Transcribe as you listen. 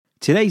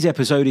Today's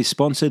episode is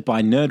sponsored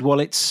by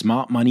NerdWallet's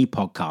Smart Money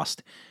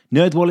Podcast.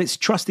 NerdWallet's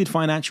trusted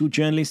financial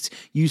journalists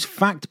use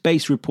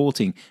fact-based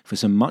reporting for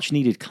some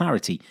much-needed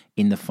clarity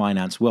in the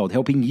finance world,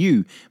 helping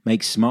you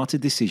make smarter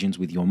decisions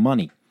with your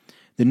money.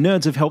 The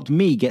nerds have helped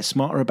me get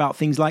smarter about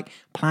things like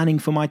planning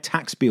for my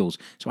tax bills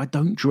so I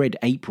don't dread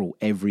April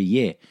every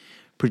year,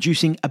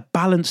 producing a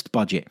balanced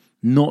budget,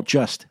 not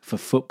just for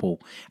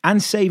football,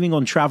 and saving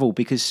on travel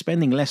because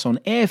spending less on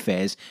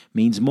airfares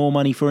means more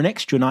money for an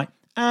extra night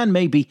and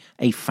maybe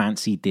a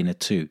fancy dinner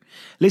too.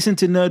 Listen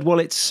to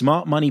NerdWallet's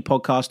Smart Money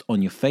Podcast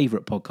on your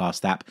favorite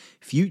podcast app.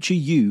 Future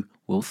you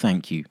will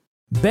thank you.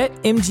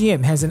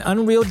 BetMGM has an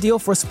unreal deal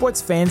for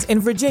sports fans in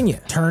Virginia.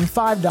 Turn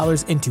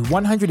 $5 into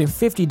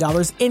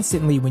 $150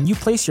 instantly when you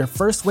place your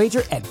first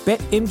wager at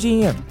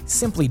BetMGM.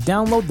 Simply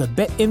download the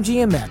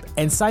BetMGM app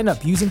and sign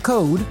up using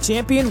code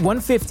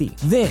Champion150.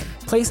 Then,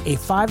 place a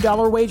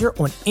 $5 wager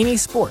on any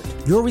sport.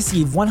 You'll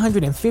receive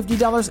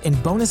 $150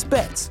 in bonus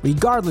bets,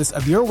 regardless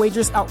of your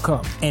wager's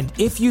outcome. And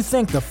if you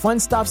think the fun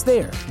stops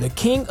there, the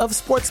king of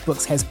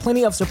sportsbooks has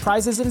plenty of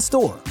surprises in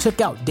store. Check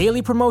out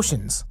daily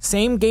promotions,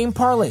 same-game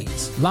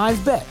parlays, live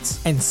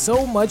bets, and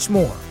so much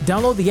more.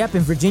 Download the app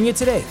in Virginia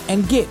today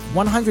and get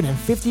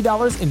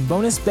 $150 in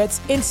bonus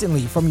bets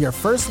instantly from your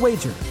first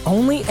wager.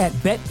 Only at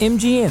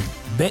BetMGM.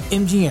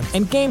 BetMGM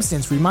and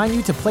GameSense remind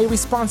you to play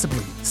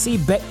responsibly. See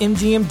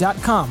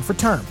BetMGM.com for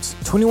terms.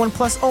 21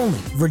 plus only.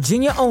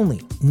 Virginia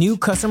only. New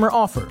customer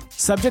offer.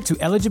 Subject to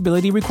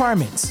eligibility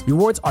requirements.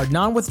 Rewards are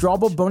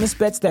non-withdrawable bonus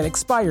bets that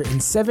expire in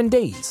 7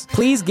 days.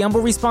 Please gamble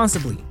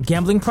responsibly.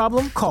 Gambling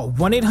problem? Call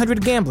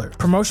 1-800-GAMBLER.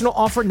 Promotional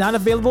offer not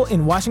available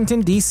in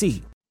Washington,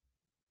 D.C.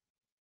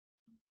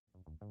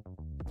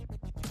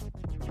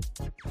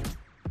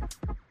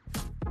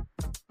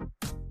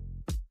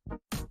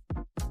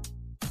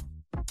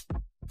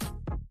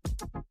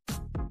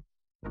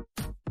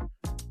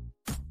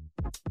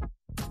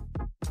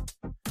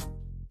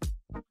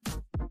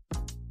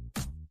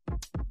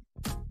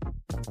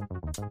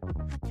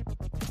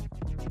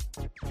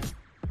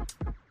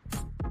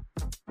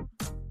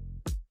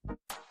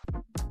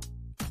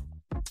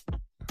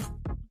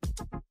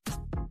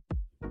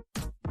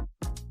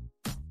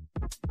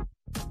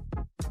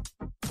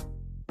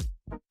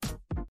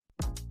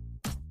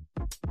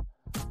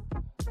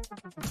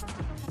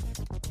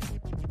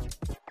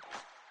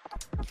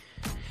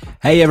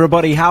 Hey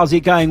everybody, how's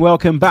it going?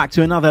 Welcome back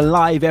to another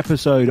live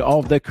episode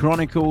of the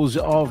Chronicles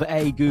of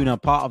a Gooner,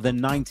 part of the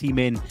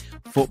 90-Min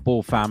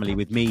football family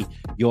with me,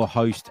 your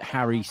host,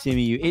 Harry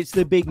Symeou. It's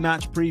the big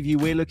match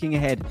preview. We're looking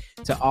ahead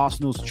to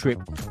Arsenal's trip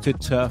to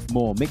Turf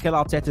Moor. Mikel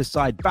Arteta's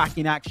side back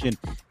in action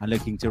and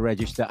looking to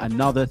register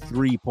another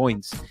 3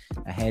 points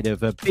ahead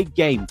of a big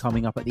game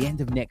coming up at the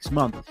end of next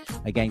month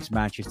against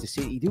Manchester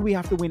City. Do we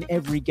have to win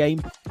every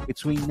game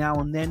between now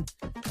and then?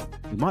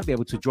 We might be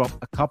able to drop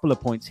a couple of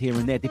points here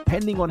and there,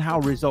 depending on how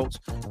results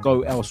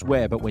go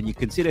elsewhere. But when you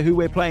consider who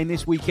we're playing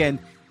this weekend,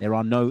 there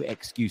are no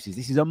excuses.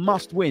 This is a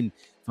must-win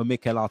for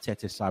Mikel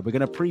Arteta's side. We're going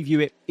to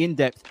preview it in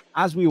depth,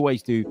 as we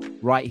always do,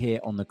 right here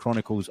on the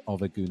Chronicles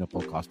of a Gooner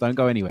podcast. Don't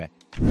go anywhere.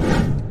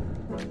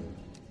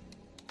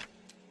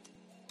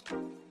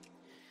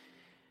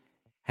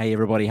 Hey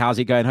everybody, how's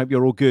it going? Hope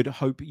you're all good.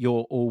 Hope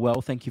you're all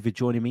well. Thank you for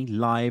joining me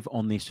live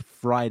on this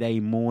Friday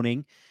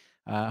morning.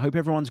 Hope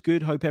everyone's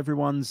good. Hope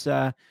everyone's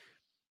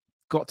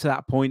got to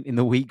that point in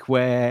the week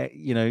where,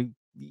 you know,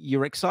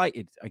 you're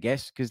excited, I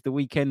guess, because the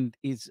weekend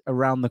is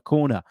around the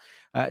corner.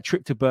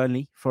 Trip to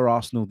Burnley for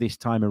Arsenal this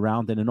time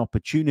around, and an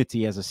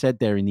opportunity, as I said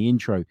there in the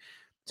intro,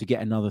 to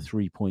get another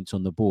 3 points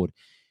on the board.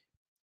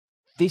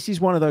 This is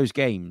one of those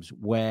games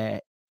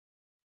where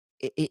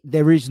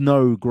there is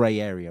no grey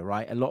area,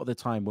 right? A lot of the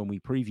time when we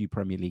preview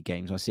Premier League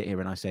games, I sit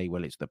here and I say,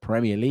 well, it's the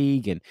Premier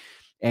League and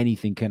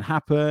anything can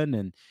happen,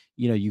 and,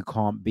 you know, you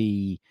can't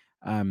be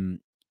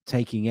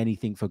taking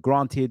anything for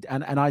granted.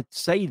 And I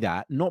say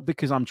that not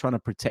because I'm trying to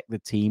protect the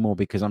team or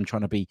because I'm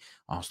trying to be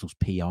Arsenal's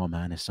PR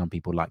man, as some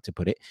people like to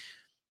put it.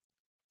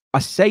 I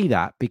say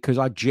that because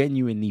I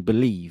genuinely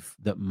believe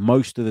that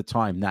most of the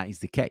time that is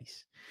the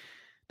case.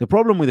 The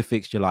problem with a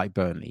fixture like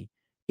Burnley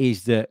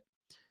is that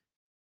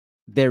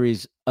there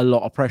is a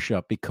lot of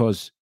pressure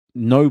because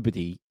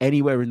nobody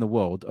anywhere in the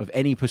world of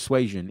any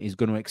persuasion is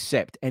going to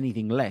accept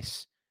anything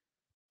less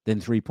than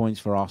 3 points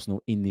for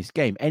Arsenal in this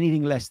game.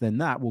 Anything less than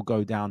that will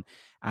go down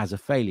as a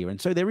failure.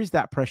 And so there is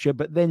that pressure.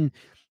 But then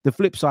the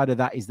flip side of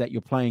that is that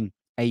you're playing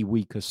a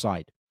weaker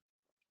side.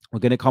 We're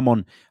going to come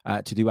on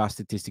to do our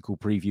statistical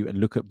preview and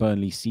look at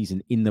Burnley's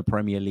season in the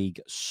Premier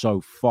League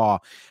so far.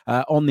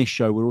 On this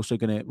show, we're also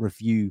going to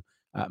review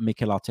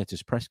Mikel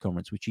Arteta's press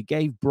conference, which he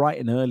gave bright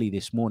and early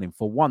this morning.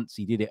 For once,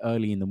 he did it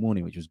early in the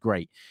morning, which was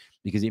great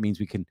because it means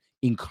we can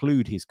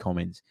include his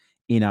comments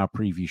in our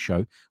preview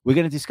show. We're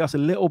going to discuss a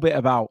little bit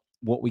about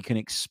what we can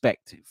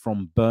expect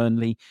from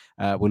Burnley.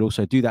 We'll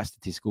also do that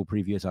statistical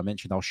preview. As I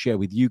mentioned, I'll share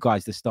with you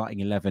guys the starting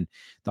 11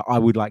 that I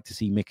would like to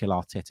see Mikel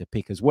Arteta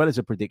pick, as well as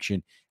a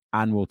prediction,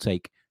 and we'll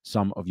take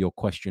some of your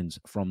questions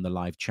from the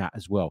live chat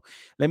as well.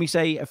 Let me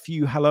say a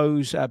few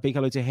hellos. Big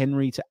hello to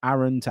Henry, to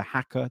Aaron, to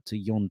Hacker, to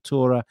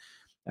Yontora,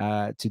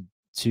 to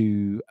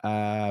to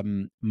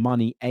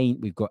Money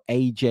Ain't. We've got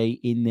AJ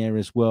in there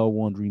as well.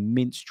 Wandering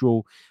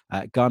Minstrel.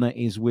 Gunnar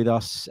is with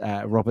us.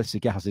 Robert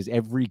Segal says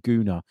every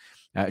Gooner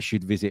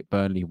should visit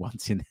Burnley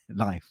once in their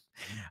life.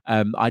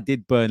 I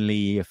did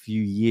Burnley a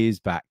few years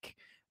back.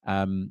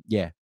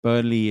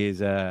 Burnley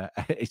is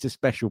it's a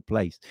special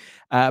place.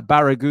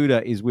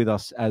 Barraguda is with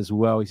us as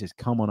well. He says,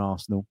 come on,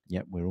 Arsenal.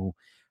 Yep, we're all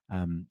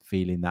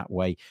feeling that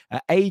way.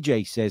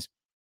 AJ says,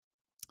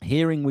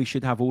 hearing we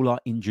should have all our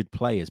injured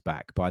players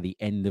back by the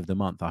end of the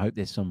month. I hope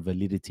there's some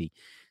validity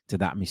to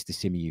that, Mr.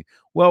 Simiyu.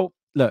 Well,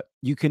 look,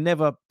 you can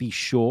never be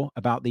sure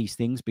about these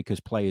things because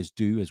players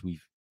do, as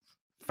we've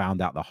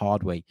found out the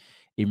hard way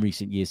in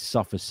recent years,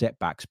 suffer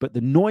setbacks. But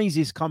the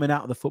noises coming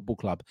out of the football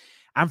club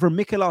and from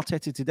Mikel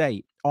Arteta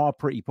today are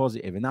pretty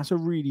positive. And that's a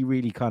really,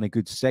 really kind of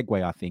good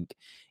segue, I think,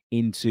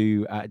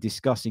 into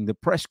discussing the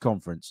press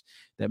conference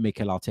that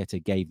Mikel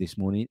Arteta gave this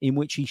morning, in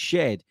which he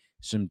shared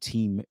some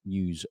team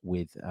news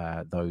with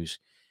those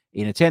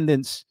in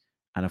attendance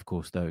and, of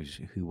course, those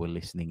who were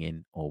listening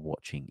in or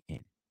watching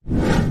in.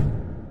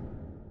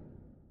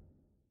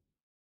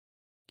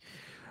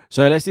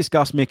 So let's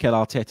discuss Mikel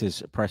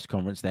Arteta's press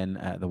conference then,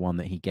 the one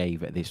that he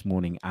gave this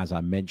morning, as I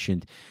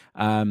mentioned.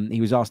 He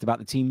was asked about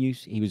the team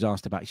news. He was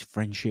asked about his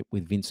friendship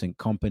with Vincent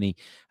Kompany,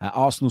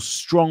 Arsenal's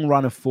strong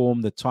run of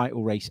form, the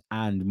title race,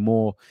 and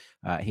more.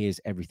 Here's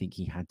everything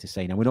he had to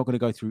say. Now, we're not going to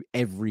go through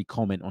every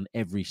comment on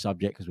every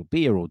subject because we'll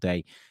be here all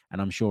day.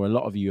 And I'm sure a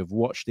lot of you have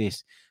watched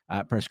this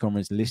press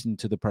conference, listened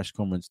to the press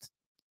conference,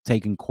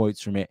 taken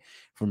quotes from it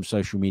from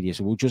social media.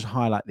 So we'll just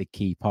highlight the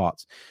key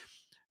parts.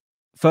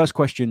 First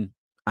question,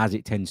 as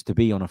it tends to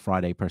be on a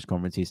Friday press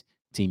conference, is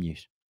team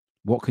news.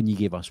 What can you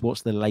give us?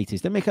 What's the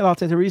latest? And Mikel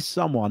Arteta is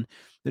someone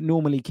that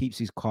normally keeps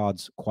his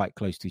cards quite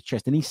close to his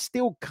chest. And he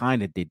still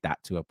kind of did that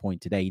to a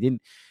point today. He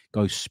didn't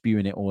go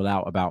spewing it all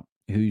out about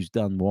who's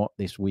done what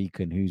this week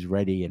and who's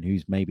ready and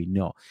who's maybe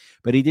not.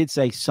 But he did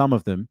say some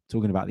of them,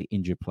 talking about the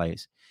injured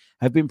players,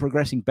 have been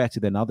progressing better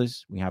than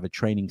others. We have a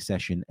training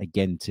session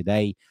again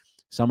today.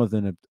 Some of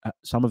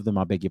them,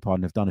 I beg your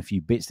pardon, have done a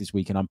few bits this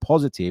week, and I'm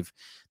positive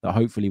that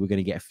hopefully we're going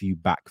to get a few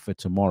back for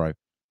tomorrow.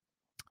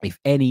 If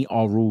any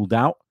are ruled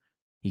out,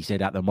 he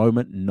said at the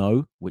moment,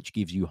 no, which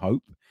gives you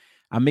hope.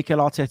 And Mikel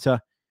Arteta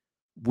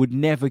would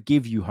never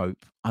give you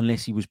hope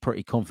unless he was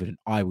pretty confident,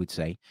 I would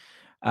say.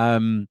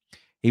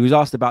 He was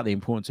asked about the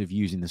importance of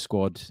using the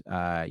squad.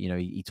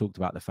 He talked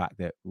about the fact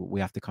that we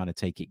have to kind of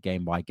take it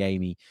game by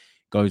game. He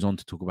goes on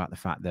to talk about the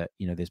fact that,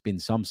 there's been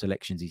some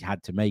selections he's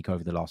had to make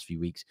over the last few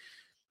weeks,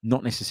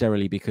 not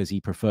necessarily because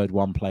he preferred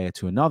one player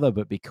to another,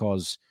 but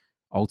because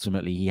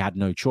ultimately he had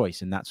no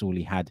choice, and that's all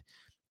he had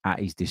at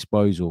his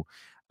disposal.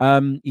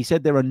 He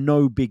said there are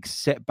no big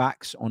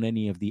setbacks on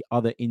any of the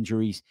other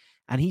injuries,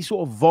 and he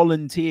sort of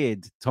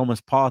volunteered Thomas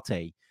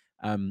Partey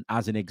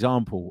as an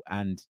example,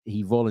 and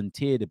he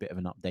volunteered a bit of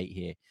an update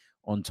here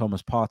on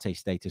Thomas Partey's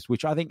status,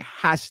 which I think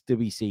has to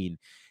be seen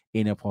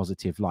in a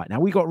positive light. Now,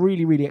 we got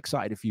really, really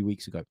excited a few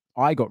weeks ago.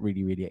 I got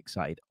really, really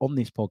excited on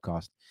this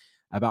podcast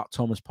about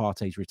Thomas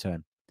Partey's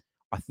return.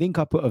 I think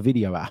I put a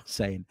video out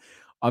saying,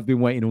 I've been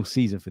waiting all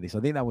season for this. I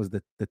think that was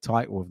the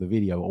title of the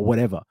video or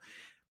whatever.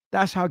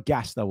 That's how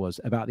gassed I was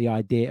about the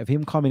idea of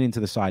him coming into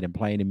the side and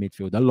playing in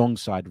midfield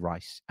alongside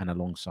Rice and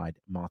alongside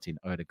Martin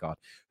Odegaard,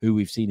 who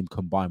we've seen him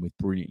combine with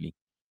brilliantly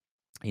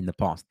in the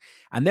past.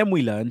 And then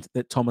we learned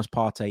that Thomas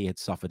Partey had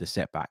suffered a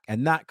setback,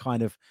 and that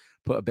kind of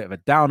put a bit of a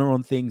downer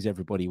on things.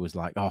 Everybody was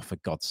like, oh, for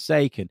God's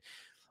sake. And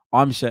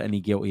I'm certainly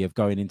guilty of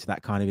going into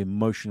that kind of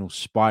emotional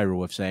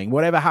spiral of saying,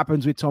 whatever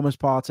happens with Thomas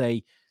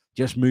Partey,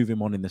 just move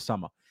him on in the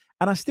summer.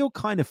 And I still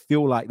kind of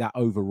feel like that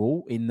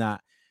overall, in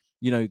that,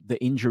 the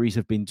injuries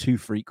have been too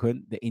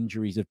frequent. The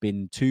injuries have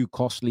been too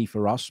costly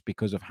for us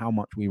because of how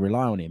much we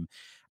rely on him.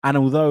 And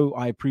although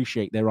I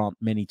appreciate there aren't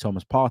many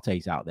Thomas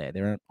Parteys out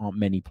there aren't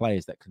many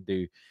players that can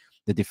do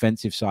the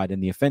defensive side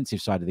and the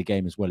offensive side of the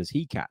game as well as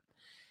he can.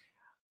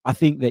 I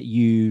think that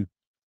you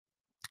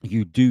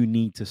do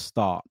need to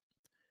start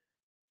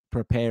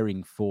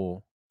preparing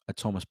for a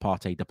Thomas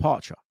Partey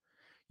departure.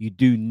 You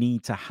do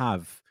need to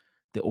have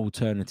the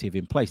alternative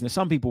in place. Now,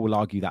 some people will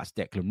argue that's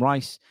Declan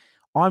Rice.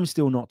 I'm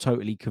still not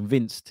totally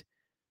convinced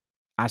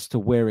as to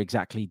where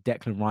exactly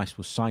Declan Rice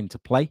was signed to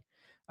play.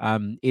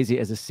 Is it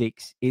as a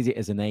 6? Is it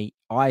as an 8?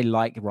 I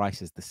like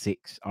Rice as the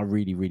 6. I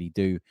really, really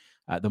do.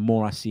 The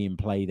more I see him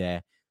play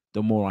there,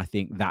 the more I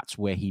think that's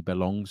where he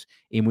belongs.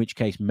 In which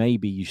case,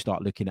 maybe you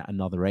start looking at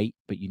another 8,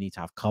 but you need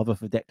to have cover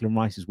for Declan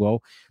Rice as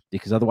well,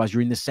 because otherwise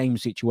you're in the same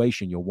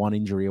situation. You're one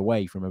injury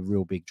away from a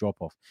real big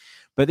drop-off.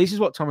 But this is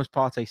what Thomas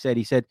Partey said.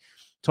 He said,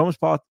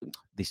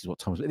 this is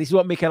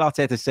what Mikel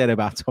Arteta said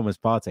about Thomas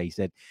Partey. He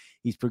said,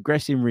 he's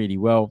progressing really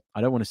well.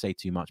 I don't want to say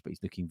too much, but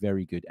he's looking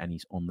very good and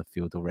he's on the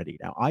field already.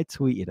 Now, I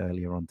tweeted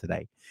earlier on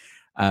today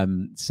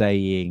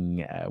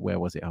saying, where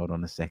was it? Hold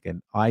on a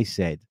second. I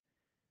said,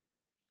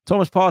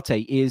 Thomas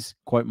Partey is,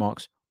 quote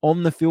marks,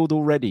 on the field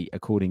already,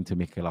 according to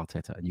Mikel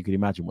Arteta. And you can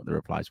imagine what the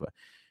replies were.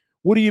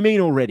 What do you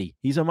mean already?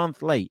 He's a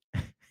month late.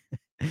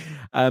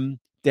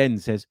 Den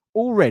says,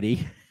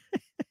 already?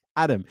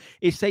 Adam,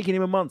 it's taking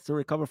him a month to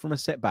recover from a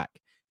setback.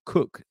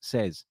 Cook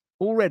says,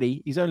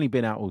 already. He's only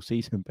been out all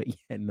season, but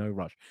yeah, no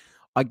rush.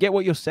 I get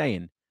what you're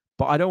saying,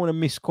 but I don't want to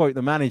misquote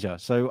the manager.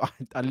 So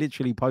I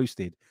literally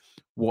posted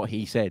what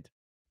he said.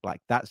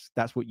 Like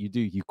that's what you do.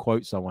 You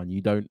quote someone.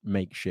 You don't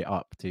make shit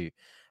up to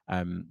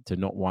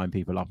not wind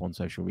people up on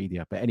social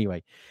media. But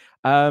anyway,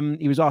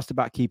 he was asked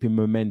about keeping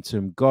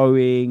momentum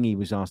going. He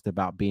was asked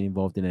about being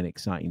involved in an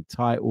exciting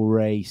title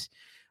race.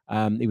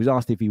 He was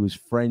asked if he was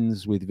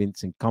friends with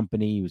Vincent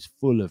Kompany. He was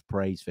full of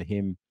praise for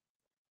him.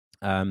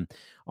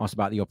 Asked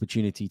about the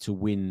opportunity to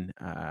win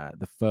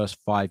the first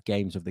 5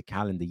 games of the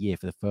calendar year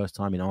for the first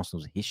time in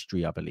Arsenal's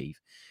history, I believe,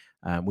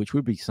 which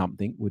would be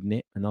something, wouldn't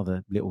it?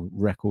 Another little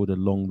record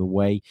along the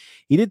way.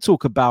 He did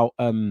talk about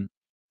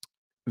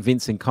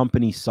Vincent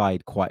Kompany's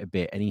side quite a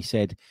bit, and he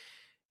said,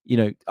 you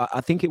know,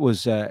 I think it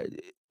was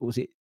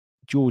it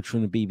George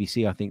from the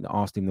BBC, I think, that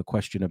asked him the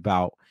question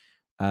about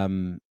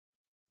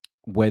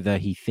whether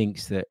he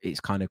thinks that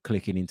it's kind of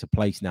clicking into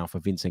place now for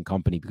Vincent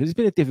Kompany, because it's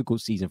been a difficult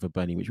season for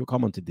Burnley, which we'll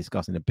come on to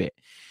discuss in a bit.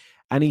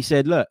 And he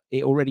said, look,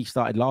 it already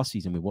started last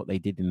season with what they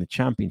did in the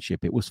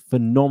Championship. It was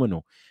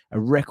phenomenal, a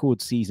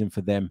record season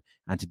for them.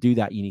 And to do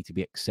that, you need to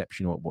be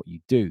exceptional at what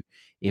you do.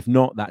 If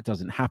not, that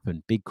doesn't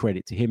happen. Big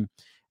credit to him.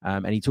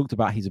 And he talked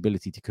about his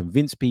ability to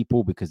convince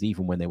people, because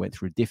even when they went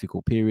through a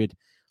difficult period,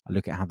 I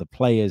look at how the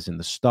players and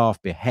the staff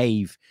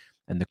behave,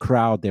 and the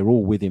crowd, they're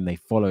all with him, they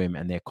follow him,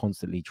 and they're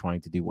constantly trying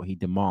to do what he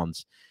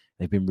demands.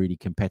 They've been really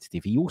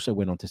competitive. He also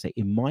went on to say,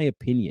 in my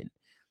opinion,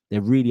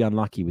 they're really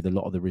unlucky with a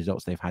lot of the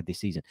results they've had this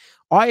season.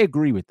 I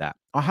agree with that.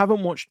 I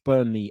haven't watched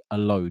Burnley a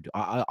load.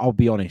 I'll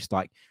be honest.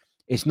 Like,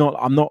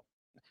 I'm not,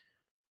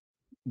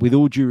 with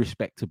all due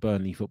respect to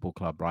Burnley Football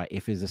Club, right?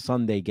 If it's a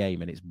Sunday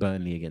game and it's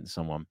Burnley against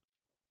someone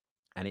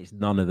and it's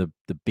none of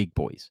the big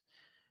boys,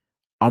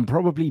 I'm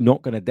probably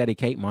not going to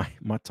dedicate my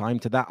time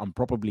to that. I'm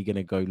probably going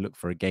to go look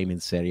for a game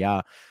in Serie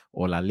A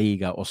or La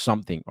Liga or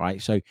something,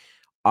 right? So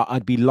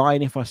I'd be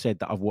lying if I said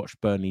that I've watched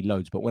Burnley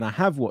loads. But when I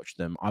have watched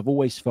them, I've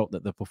always felt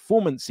that the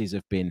performances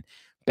have been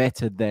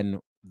better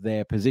than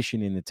their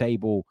position in the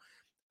table.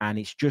 And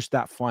it's just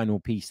that final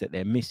piece that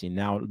they're missing.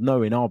 Now,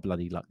 knowing our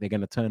bloody luck, they're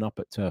going to turn up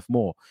at Turf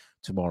Moor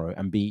tomorrow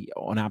and be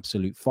on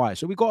absolute fire.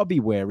 So we've got to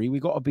be wary.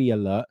 We've got to be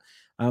alert.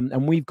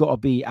 And we've got to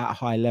be at a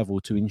high level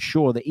to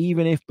ensure that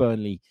even if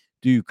Burnley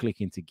do click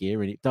into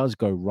gear and it does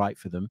go right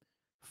for them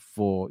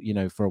for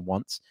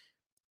once,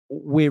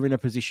 we're in a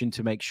position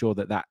to make sure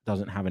that that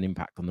doesn't have an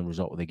impact on the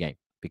result of the game,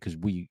 because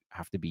we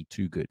have to be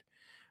too good.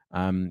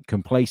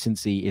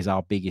 Complacency is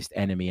our biggest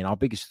enemy and our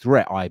biggest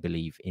threat, I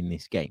believe, in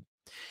this game.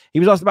 He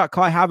was asked about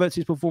Kai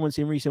Havertz's performance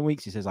in recent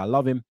weeks. He says, I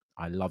love him.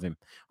 I love him.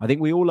 I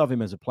think we all love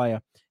him as a player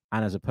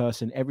and as a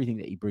person, everything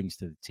that he brings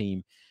to the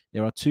team.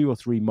 There are 2 or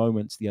 3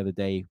 moments the other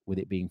day with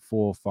it being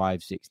 4,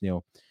 5,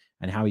 6-0,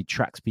 and how he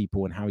tracks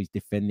people and how he's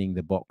defending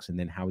the box and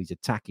then how he's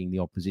attacking the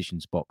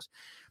opposition's box.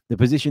 The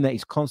position that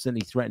he's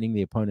constantly threatening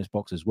the opponent's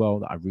box as well,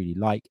 that I really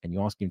like. And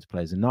you ask him to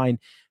play as a 9,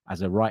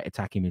 as a right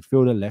attacking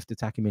midfielder, left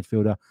attacking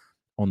midfielder.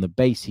 On the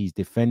base, he's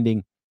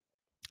defending,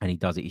 and he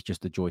does it. He's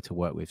just a joy to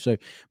work with. So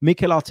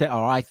Mikel Arteta,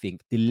 I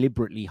think,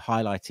 deliberately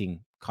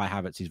highlighting Kai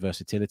Havertz's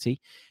versatility,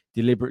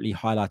 deliberately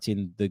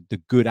highlighting the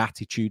good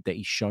attitude that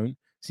he's shown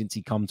since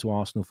he come to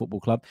Arsenal Football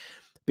Club.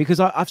 Because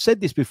I've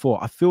said this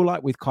before, I feel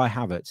like with Kai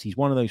Havertz, he's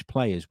one of those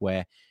players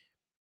where,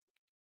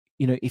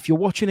 if you're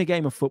watching a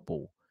game of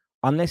football,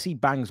 unless he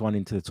bangs one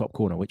into the top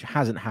corner, which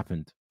hasn't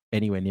happened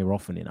anywhere near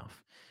often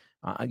enough,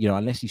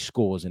 unless he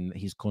scores and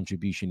his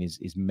contribution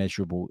is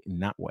measurable in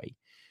that way,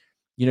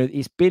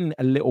 it's been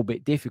a little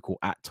bit difficult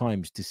at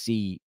times to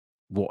see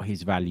what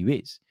his value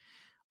is.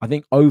 I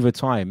think over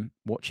time,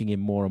 watching him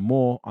more and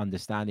more,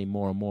 understanding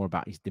more and more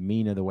about his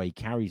demeanor, the way he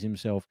carries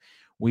himself,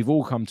 we've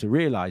all come to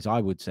realize,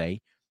 I would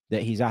say,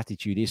 that his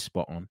attitude is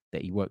spot on,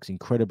 that he works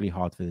incredibly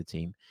hard for the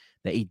team,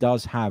 that he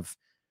does have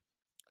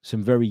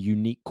some very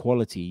unique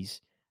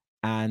qualities,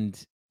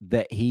 and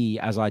that he,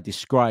 as I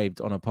described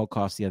on a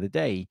podcast the other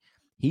day,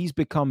 he's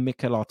become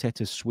Mikel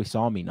Arteta's Swiss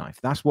Army knife.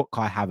 That's what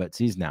Kai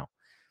Havertz is now.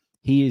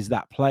 He is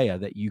that player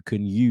that you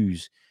can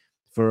use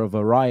for a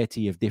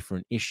variety of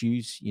different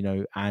issues,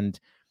 and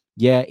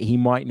yeah, he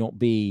might not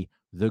be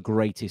the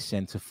greatest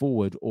centre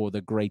forward or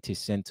the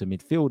greatest centre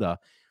midfielder,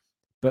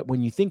 but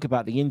when you think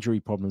about the injury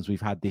problems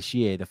we've had this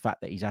year, the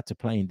fact that he's had to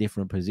play in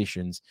different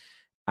positions,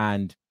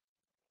 and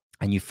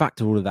you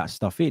factor all of that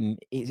stuff in,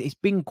 it's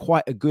been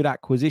quite a good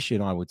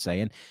acquisition, I would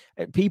say.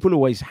 And people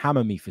always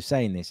hammer me for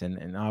saying this,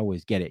 and I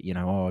always get it,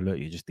 oh, look,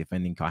 you're just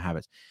defending Kai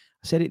Havertz.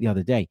 I said it the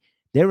other day.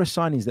 There are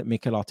signings that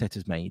Mikel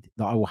Arteta's made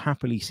that I will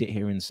happily sit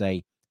here and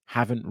say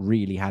haven't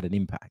really had an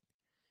impact.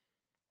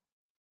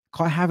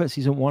 Kai Havertz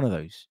isn't one of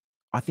those.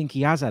 I think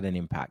he has had an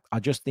impact. I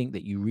just think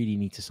that you really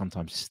need to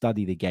sometimes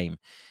study the game.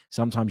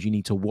 Sometimes you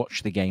need to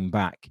watch the game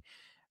back.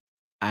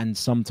 And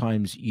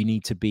sometimes you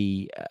need to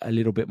be a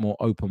little bit more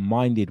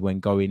open-minded when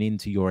going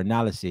into your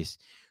analysis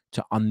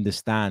to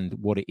understand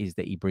what it is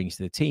that he brings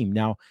to the team.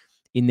 Now,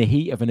 in the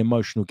heat of an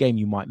emotional game,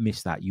 you might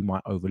miss that. You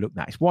might overlook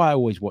that. It's why I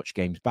always watch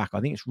games back. I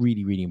think it's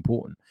really, really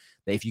important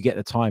that if you get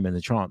the time and the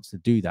chance to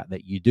do that,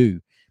 that you do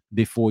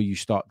before you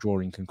start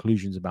drawing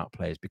conclusions about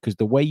players. Because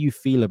the way you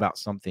feel about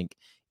something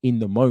in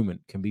the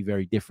moment can be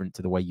very different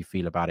to the way you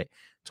feel about it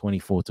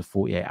 24 to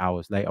 48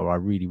 hours later. I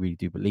really, really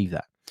do believe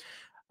that.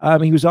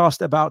 He was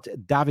asked about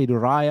David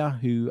Raya,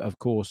 who, of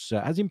course,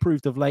 has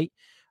improved of late.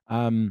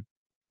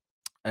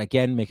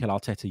 Again, Mikel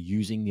Arteta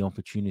using the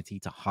opportunity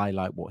to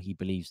highlight what he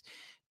believes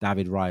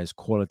David Raya's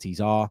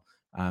qualities are,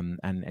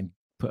 and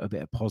put a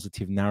bit of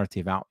positive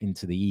narrative out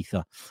into the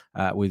ether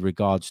with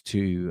regards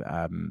to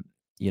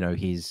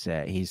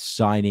his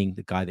signing,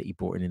 the guy that he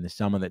brought in the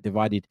summer, that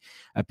divided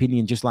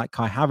opinion just like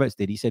Kai Havertz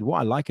did. He said, what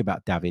I like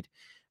about David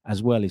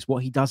as well is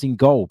what he does in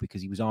goal,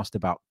 because he was asked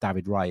about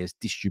David Raya's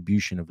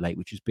distribution of late,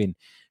 which has been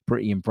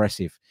pretty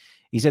impressive.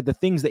 He said the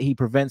things that he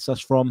prevents us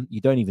from, you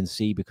don't even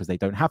see because they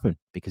don't happen,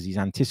 because he's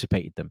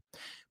anticipated them.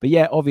 But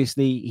yeah,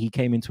 obviously he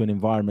came into an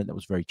environment that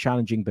was very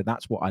challenging, but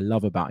that's what I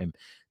love about him.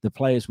 The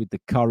players with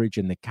the courage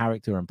and the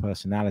character and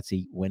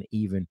personality, when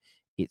even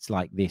it's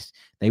like this,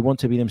 they want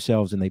to be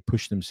themselves and they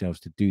push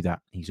themselves to do that.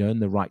 He's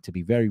earned the right to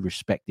be very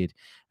respected,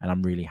 and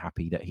I'm really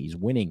happy that he's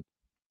winning.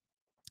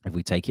 If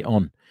we take it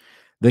on,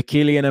 the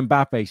Kylian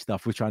Mbappe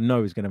stuff, which I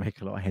know is going to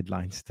make a lot of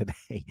headlines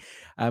today.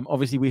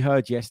 Obviously, we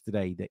heard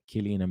yesterday that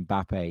Kylian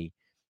Mbappe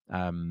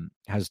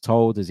has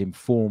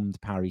informed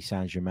Paris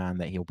Saint-Germain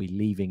that he'll be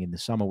leaving in the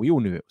summer. We all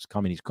knew it was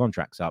coming. His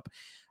contract's up.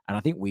 And I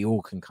think we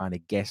all can kind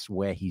of guess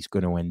where he's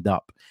going to end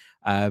up.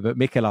 But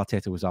Mikel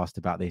Arteta was asked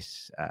about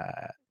this.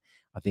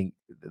 I think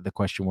the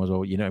question was,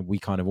 we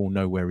kind of all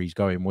know where he's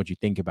going. What do you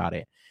think about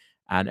it?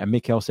 And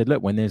Mikel said,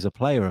 look, when there's a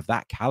player of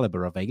that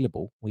caliber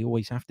available, we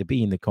always have to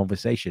be in the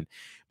conversation.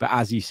 But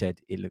as you said,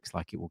 it looks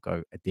like it will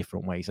go a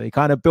different way. So he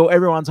kind of built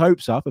everyone's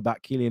hopes up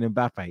about Kylian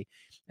Mbappe,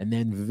 and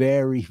then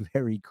very,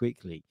 very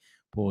quickly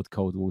poured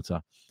cold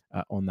water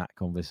on that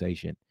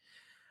conversation.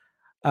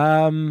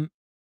 He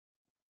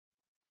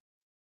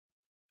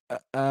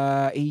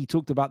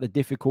talked about the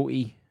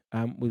difficulty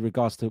with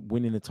regards to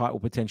winning the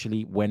title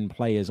potentially when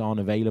players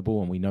aren't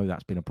available, and we know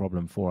that's been a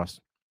problem for us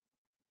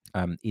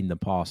in the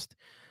past.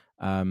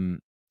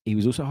 He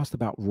was also asked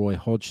about Roy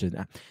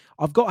Hodgson.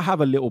 I've got to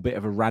have a little bit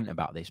of a rant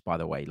about this, by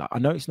the way. Like, I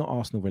know it's not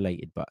Arsenal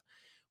related, but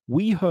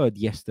we heard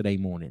yesterday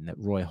morning that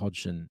Roy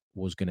Hodgson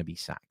was going to be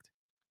sacked,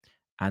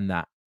 and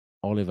that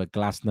Oliver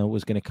Glasner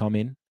was going to come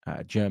in,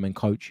 a German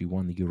coach who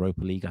won the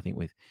Europa League, I think,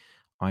 with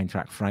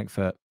Eintracht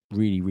Frankfurt.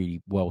 Really,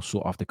 really well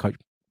sought after coach.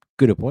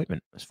 Good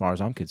appointment, as far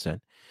as I'm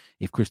concerned,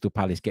 if Crystal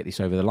Palace get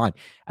this over the line.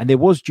 And there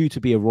was due to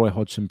be a Roy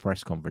Hodgson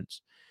press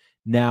conference.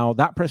 Now,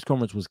 that press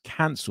conference was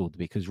cancelled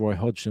because Roy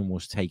Hodgson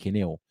was taken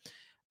ill.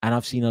 And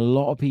I've seen a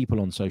lot of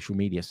people on social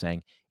media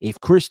saying, if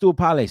Crystal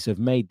Palace have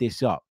made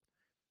this up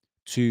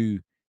to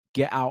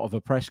get out of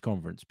a press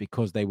conference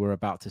because they were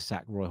about to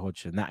sack Roy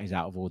Hodgson, that is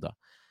out of order.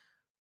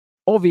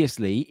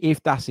 Obviously,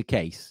 if that's the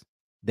case,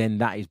 then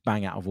that is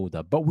bang out of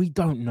order. But we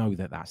don't know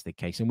that that's the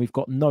case. And we've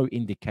got no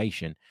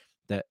indication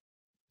that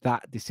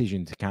that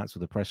decision to cancel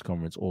the press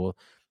conference or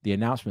the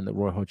announcement that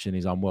Roy Hodgson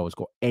is unwell has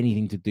got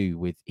anything to do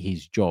with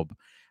his job.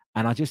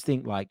 And I just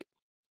think, like,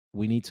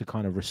 we need to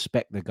kind of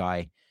respect the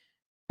guy.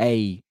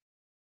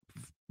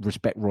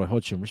 Respect Roy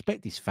Hodgson,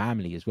 respect his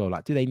family as well.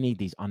 Like, do they need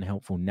these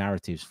unhelpful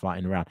narratives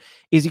flying around?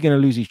 Is he going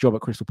to lose his job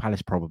at Crystal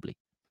Palace? Probably.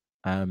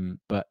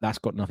 But that's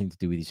got nothing to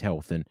do with his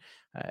health. And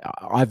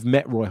I've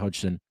met Roy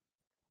Hodgson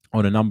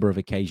on a number of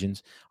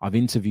occasions. I've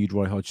interviewed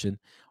Roy Hodgson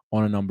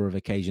on a number of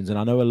occasions. And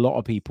I know a lot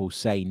of people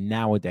say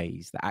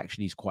nowadays that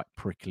actually he's quite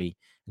prickly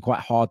and quite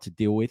hard to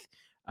deal with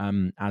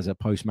as a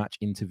post-match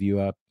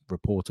interviewer,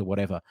 reporter,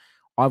 whatever.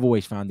 I've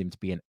always found him to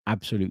be an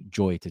absolute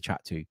joy to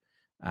chat to.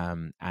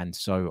 And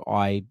so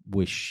I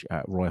wish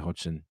Roy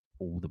Hodgson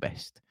all the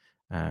best.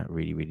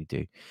 Really, really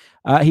do.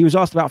 He was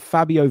asked about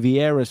Fabio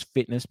Vieira's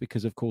fitness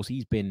because, of course,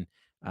 he's been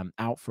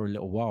out for a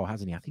little while,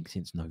 hasn't he? I think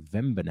since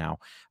November now.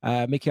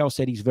 Mikel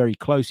said he's very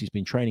close. He's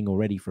been training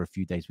already for a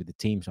few days with the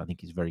team, so I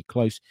think he's very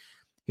close.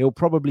 He'll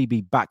probably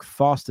be back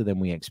faster than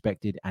we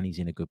expected, and he's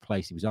in a good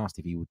place. He was asked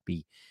if he would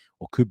be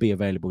or could be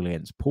available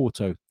against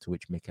Porto, to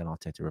which Mikel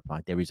Arteta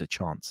replied, there is a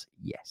chance,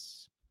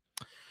 yes.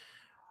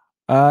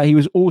 He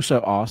was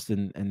also asked,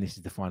 and this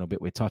is the final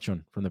bit we'll touch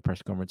on from the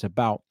press conference,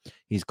 about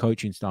his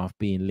coaching staff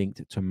being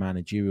linked to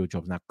managerial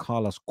jobs. Now,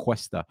 Carlos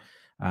Cuesta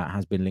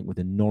has been linked with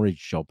a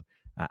Norwich job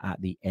at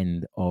the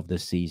end of the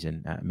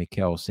season.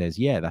 Mikel says,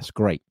 yeah, that's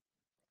great.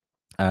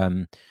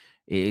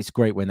 It's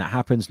great when that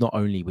happens, not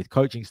only with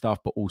coaching staff,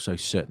 but also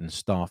certain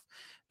staff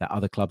that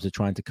other clubs are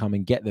trying to come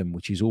and get them,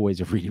 which is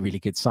always a really, really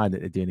good sign that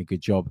they're doing a good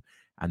job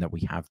and that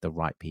we have the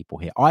right people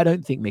here. I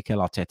don't think Mikel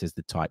Arteta is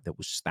the type that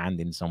will stand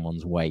in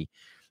someone's way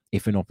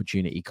if an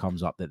opportunity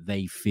comes up that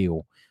they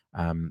feel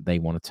they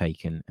want to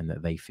take and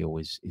that they feel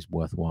is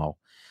worthwhile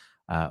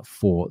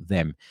for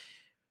them.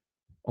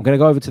 I'm going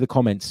to go over to the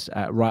comments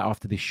right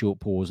after this short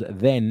pause.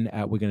 Then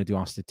we're going to do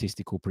our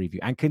statistical preview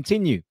and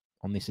continue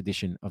on this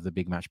edition of the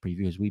Big Match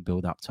Preview as we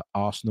build up to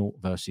Arsenal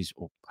versus,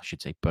 or I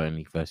should say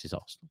Burnley versus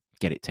Arsenal.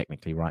 Get it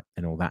technically right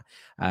and all that.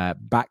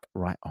 Back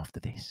right after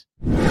this.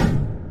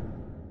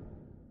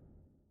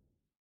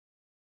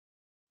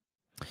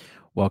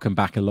 Welcome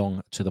back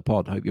along to the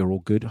pod. Hope you're all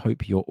good.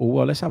 Hope you're all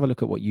well. Let's have a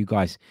look at what you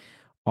guys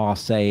are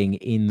saying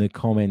in the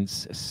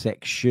comments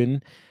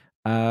section.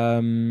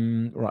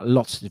 Right,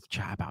 lots of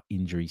chat about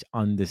injuries,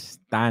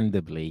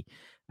 understandably.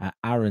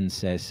 Aaron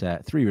says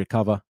 3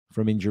 recover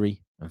from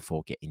injury and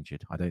 4 get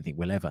injured. I don't think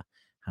we'll ever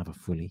have a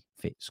fully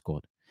fit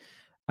squad.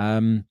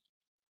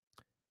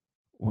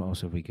 What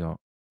else have we got?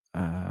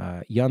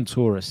 Jan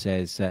Tora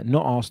says,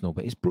 not Arsenal,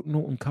 but is Brooke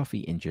Norton-Cuffy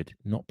injured?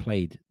 Not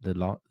played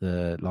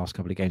the last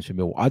couple of games for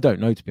Millwall. I don't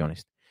know, to be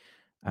honest.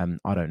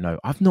 I don't know.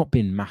 I've not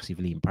been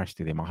massively impressed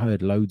with him. I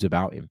heard loads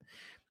about him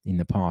in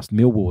the past.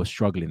 Millwall are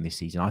struggling this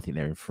season. I think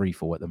they're in free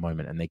fall at the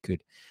moment, and they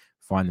could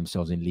find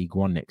themselves in League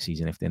One next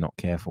season if they're not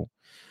careful.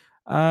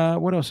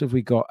 What else have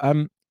we got?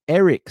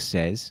 Eric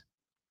says,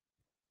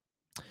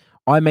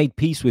 I made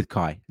peace with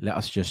Kai. Let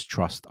us just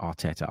trust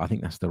Arteta. I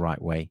think that's the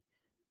right way.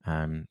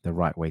 The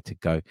right way to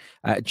go.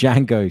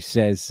 Django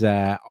says,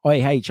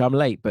 Oi H, I'm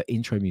late, but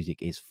intro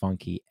music is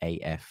funky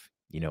AF.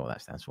 You know what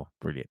that stands for.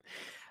 Brilliant.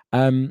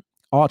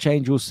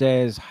 Archangel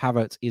says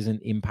Havertz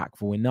isn't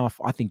impactful enough.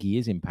 I think he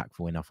is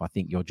impactful enough. I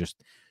think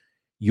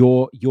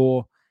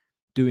you're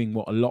doing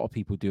what a lot of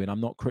people do, and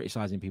I'm not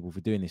criticizing people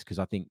for doing this because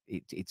I think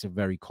it's a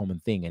very common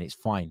thing and it's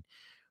fine.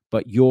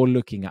 But you're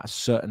looking at a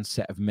certain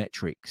set of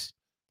metrics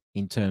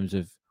in terms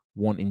of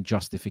wanting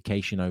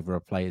justification over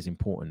a player's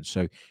importance.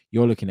 So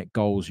you're looking at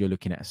goals, you're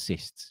looking at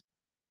assists.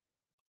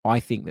 I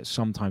think that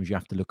sometimes you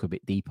have to look a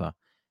bit deeper,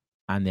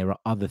 and there are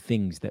other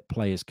things that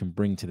players can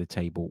bring to the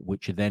table,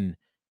 which are then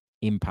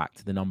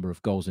impact the number of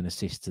goals and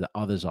assists that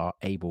others are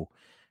able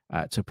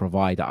to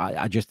provide.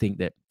 I just think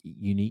that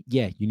you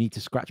need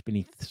to scratch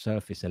beneath the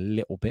surface a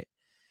little bit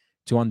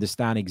to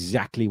understand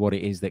exactly what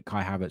it is that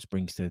Kai Havertz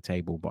brings to the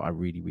table. But I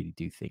really, really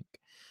do think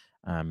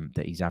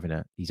that he's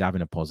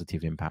having a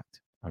positive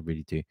impact. I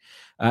really do.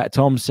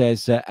 Tom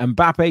says,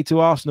 Mbappe to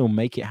Arsenal,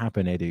 make it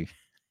happen, Edu.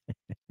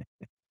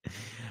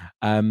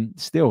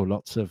 Still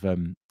lots of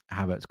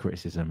Havertz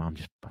criticism. I'm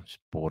just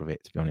bored of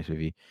it, to be honest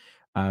with you.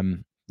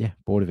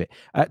 Bored of it.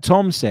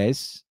 Tom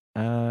says,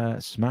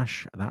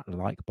 smash that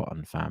like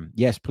button, fam.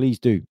 Yes, please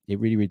do. It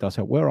really, really does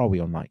help. Where are we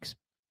on likes?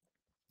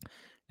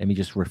 Let me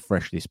just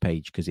refresh this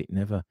page because it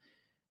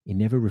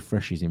never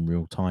refreshes in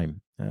real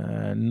time.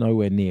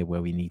 Nowhere near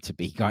where we need to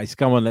be, guys.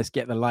 Come on, let's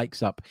get the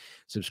likes up.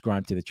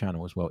 Subscribe to the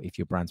channel as well if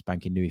you're brand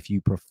spanking new. If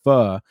you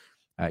prefer,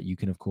 you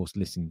can, of course,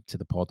 listen to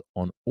the pod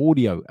on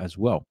audio as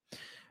well.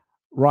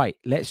 Right,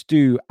 let's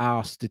do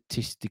our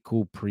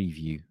statistical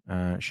preview,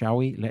 shall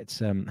we? Let's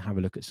have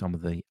a look at some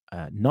of the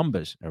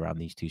numbers around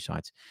these two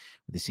sides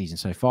of the season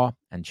so far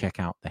and check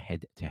out the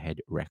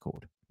head-to-head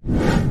record.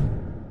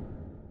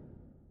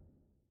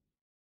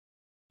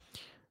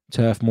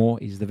 Turf Moor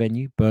is the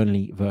venue.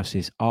 Burnley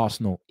versus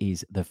Arsenal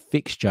is the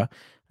fixture.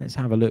 Let's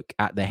have a look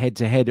at the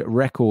head-to-head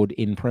record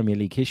in Premier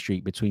League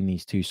history between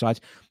these two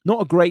sides.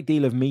 Not a great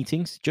deal of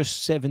meetings,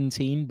 just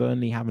 17.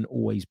 Burnley haven't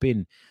always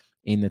been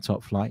in the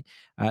top flight.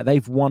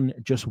 They've won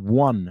just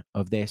one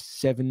of their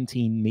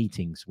 17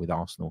 meetings with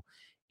Arsenal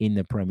in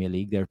the Premier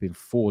League. There have been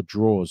 4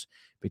 draws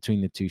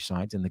between the two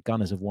sides, and the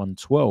Gunners have won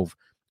 12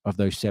 of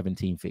those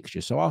 17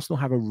 fixtures. So Arsenal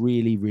have a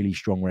really, really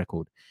strong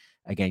record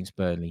against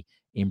Burnley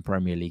in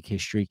Premier League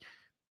history.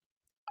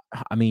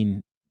 I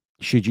mean,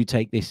 should you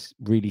take this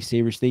really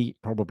seriously?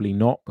 Probably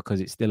not,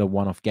 because it's still a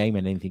one-off game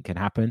and anything can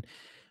happen.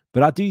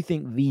 But I do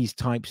think these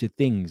types of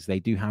things, they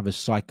do have a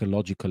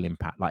psychological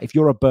impact. Like if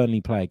you're a Burnley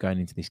player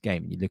going into this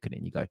game and you look at it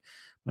and you go,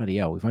 bloody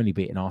hell, we've only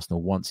beaten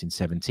Arsenal once in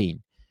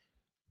 17.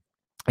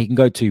 It can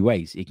go two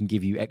ways. It can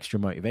give you extra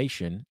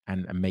motivation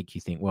and make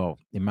you think, well,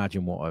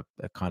 imagine what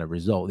a kind of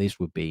result this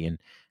would be. And,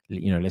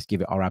 let's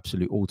give it our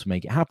absolute all to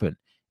make it happen.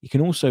 It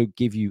can also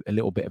give you a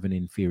little bit of an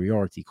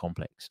inferiority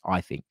complex,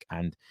 I think.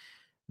 And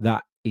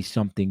that is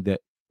something that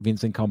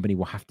Vincent Kompany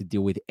will have to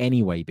deal with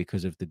anyway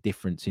because of the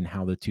difference in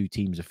how the two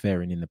teams are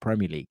faring in the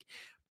Premier League.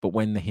 But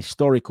when the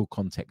historical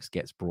context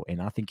gets brought in,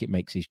 I think it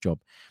makes his job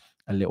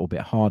a little bit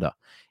harder.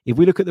 If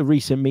we look at the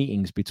recent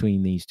meetings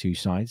between these two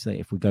sides,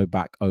 if we go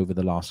back over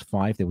the last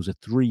 5, there was a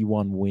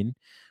 3-1 win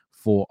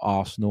for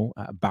Arsenal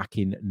back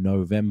in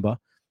November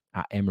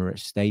at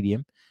Emirates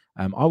Stadium.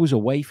 I was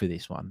away for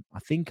this one. I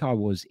think I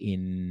was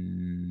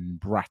in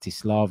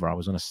Bratislava. I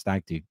was on a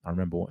stag do. I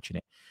remember watching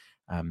it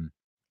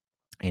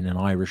in an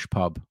Irish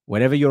pub.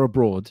 Whenever you're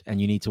abroad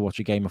and you need to watch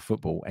a game of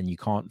football and you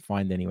can't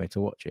find anywhere to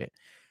watch it,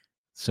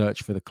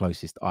 search for the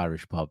closest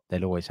Irish pub.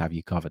 They'll always have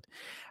you covered.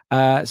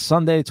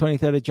 Sunday, the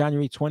 23rd of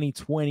January,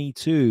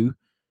 2022,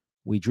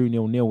 we drew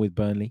 0-0 with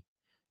Burnley.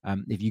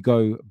 If you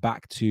go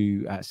back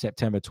to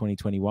September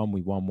 2021,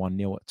 we won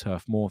 1-0 at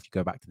Turf Moor. If you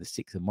go back to the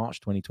 6th of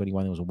March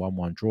 2021, there was a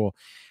 1-1 draw.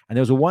 And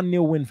there was a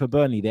 1-0 win for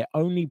Burnley. Their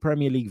only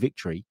Premier League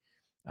victory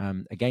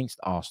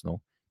against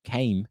Arsenal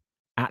came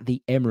at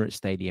the Emirates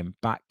Stadium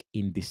back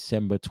in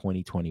December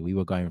 2020. We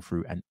were going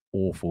through an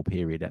awful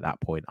period at that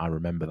point. I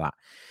remember that.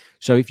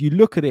 So if you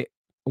look at it,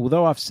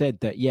 although I've said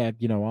that,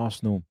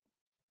 Arsenal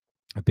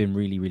have been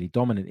really, really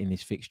dominant in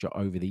this fixture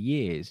over the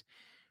years,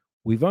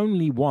 we've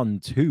only won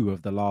 2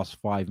 of the last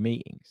 5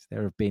 meetings.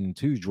 There have been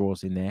 2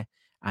 draws in there,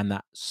 and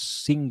that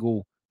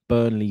single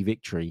Burnley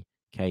victory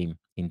came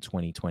in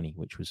 2020,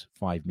 which was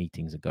 5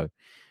 meetings ago.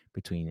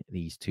 between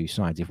these two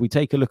sides. If we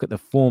take a look at the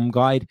form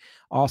guide,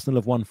 Arsenal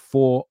have won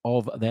 4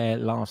 of their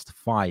last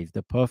 5.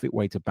 The perfect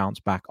way to bounce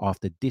back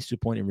after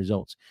disappointing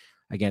results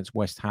against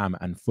West Ham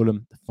and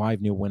Fulham. The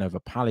 5-0 win over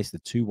Palace, the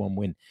 2-1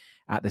 win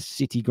at the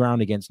City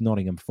Ground against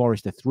Nottingham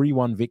Forest, a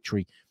 3-1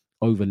 victory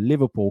over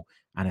Liverpool,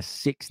 and a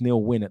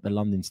 6-0 win at the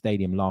London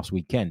Stadium last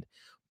weekend.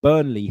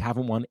 Burnley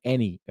haven't won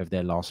any of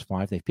their last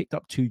 5. They've picked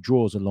up 2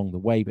 draws along the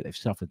way, but they've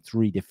suffered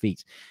 3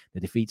 defeats. The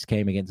defeats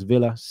came against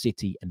Villa,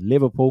 City, and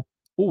Liverpool.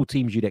 All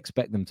teams you'd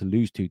expect them to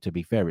lose to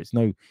be fair. It's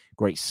no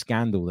great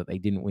scandal that they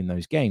didn't win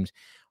those games.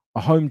 A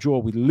home draw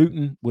with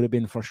Luton would have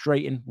been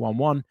frustrating,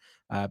 1-1,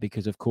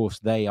 because, of course,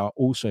 they are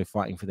also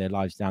fighting for their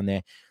lives down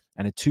there.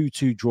 And a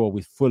 2-2 draw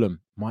with Fulham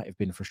might have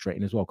been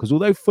frustrating as well, because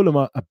although Fulham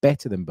are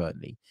better than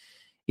Burnley,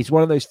 it's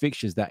one of those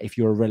fixtures that if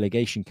you're a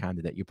relegation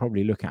candidate, you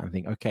probably look at and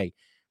think, okay,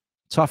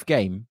 tough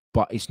game,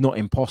 but it's not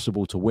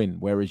impossible to win.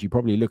 Whereas you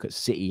probably look at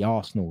City,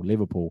 Arsenal,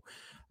 Liverpool,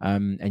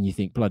 and you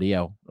think, bloody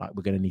hell, like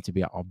we're going to need to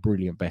be at our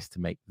brilliant best to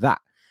make that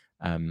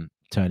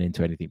turn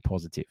into anything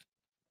positive.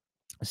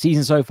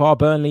 Season so far,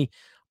 Burnley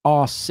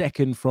are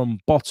second from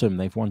bottom.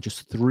 They've won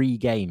just 3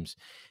 games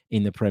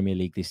in the Premier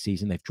League this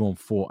season. They've drawn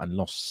 4 and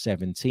lost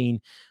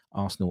 17.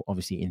 Arsenal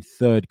obviously in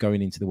third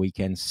going into the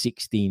weekend,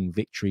 16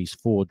 victories,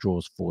 4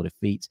 draws, 4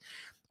 defeats.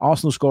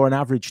 Arsenal score an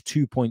average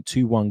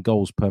 2.21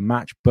 goals per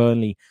match.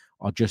 Burnley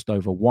are just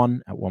over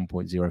 1 at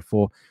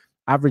 1.04.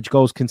 Average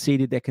goals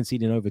conceded, they're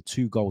conceding over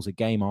 2 goals a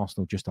game.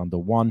 Arsenal just under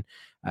 1.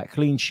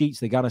 Clean sheets,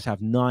 the Gunners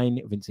have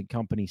 9. Vincent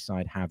Kompany's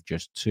side have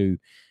just 2.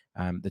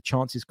 The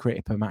chances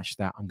created per match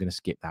stat, I'm going to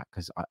skip that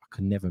because I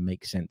can never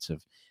make sense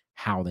of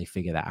how they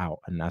figure that out.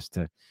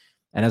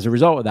 And as a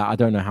result of that, I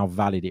don't know how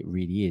valid it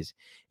really is.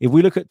 If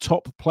we look at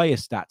top player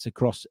stats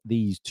across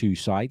these two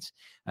sides,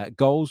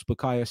 goals,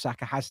 Bukayo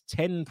Saka has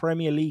 10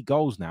 Premier League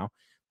goals now.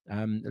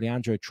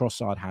 Leandro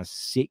Trossard has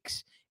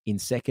 6 in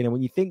second. And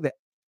when you think that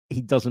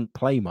he doesn't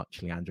play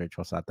much, Leandro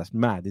Trossard, that's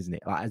mad, isn't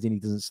it? Like, as in he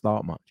doesn't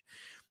start much.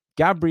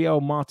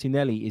 Gabriel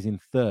Martinelli is in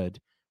third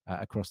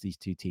across these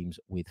two teams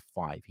with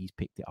 5. He's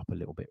picked it up a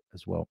little bit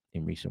as well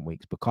in recent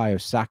weeks. Bukayo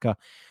Saka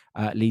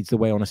leads the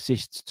way on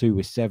assists, 2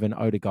 with 7.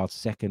 Odegaard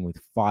second with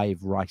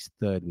 5. Rice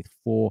third with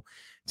 4.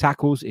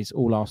 Tackles, it's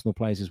all Arsenal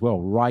players as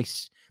well.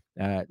 Rice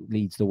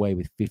leads the way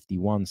with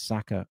 51.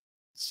 Saka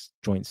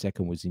joint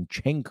second was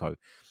Zinchenko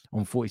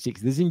on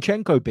 46. The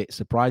Zinchenko bit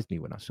surprised me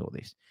when I saw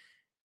this.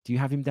 Do you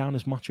have him down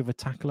as much of a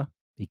tackler?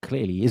 He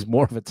clearly is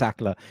more of a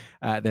tackler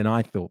than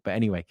I thought. But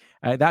anyway,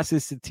 that's the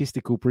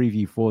statistical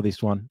preview for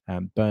this one.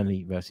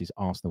 Burnley versus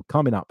Arsenal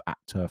coming up at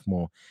Turf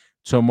Moor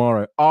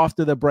tomorrow.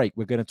 After the break,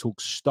 we're going to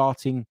talk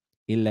starting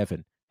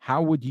 11.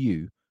 How would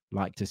you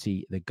like to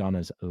see the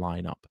Gunners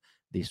line up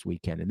this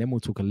weekend? And then we'll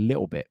talk a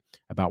little bit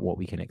about what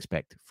we can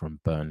expect from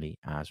Burnley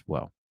as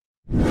well.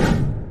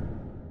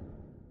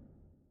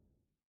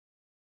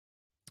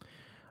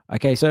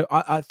 Okay, so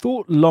I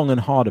thought long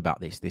and hard about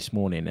this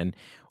morning. And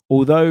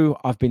although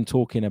I've been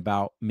talking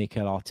about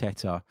Mikel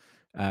Arteta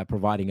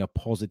providing a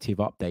positive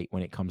update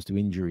when it comes to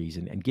injuries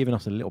and giving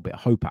us a little bit of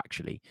hope,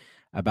 actually,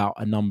 about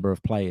a number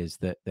of players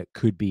that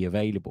could be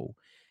available,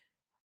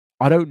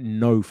 I don't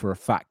know for a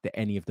fact that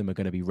any of them are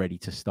going to be ready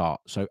to start.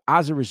 So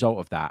as a result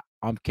of that,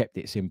 I've kept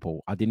it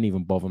simple. I didn't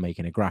even bother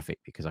making a graphic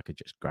because I could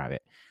just grab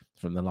it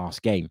from the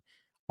last game.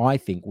 I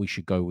think we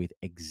should go with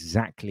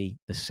exactly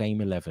the same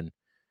 11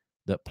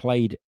 that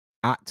played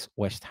at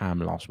West Ham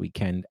last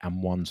weekend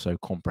and won so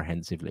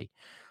comprehensively.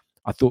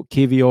 I thought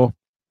Kivior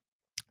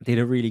did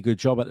a really good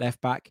job at left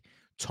back.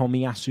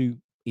 Tomiyasu,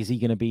 is he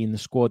going to be in the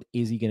squad?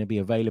 Is he going to be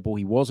available?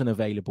 He wasn't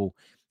available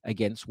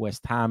against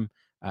West Ham,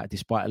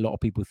 despite a lot of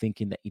people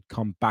thinking that he'd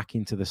come back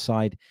into the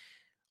side.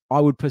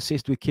 I would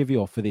persist with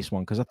Kivior for this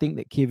one because I think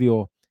that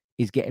Kivior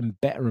is getting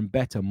better and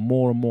better,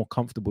 more and more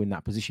comfortable in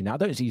that position. Now, I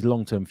don't see his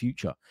long-term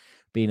future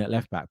being at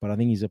left back, but I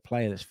think he's a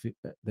player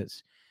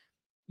that's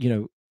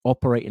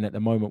operating at the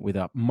moment with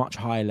a much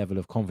higher level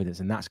of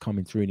confidence, and that's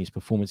coming through in his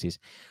performances.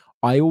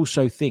 I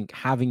also think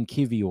having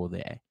Kivior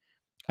there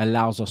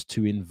allows us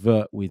to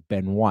invert with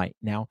Ben White.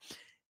 Now,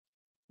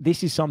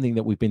 this is something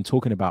that we've been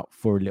talking about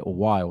for a little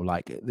while,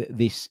 like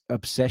this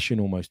obsession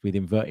almost with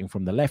inverting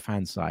from the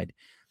left-hand side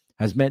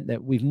has meant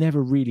that we've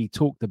never really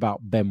talked about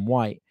Ben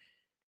White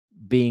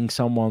being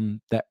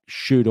someone that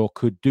should or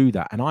could do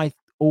that. And I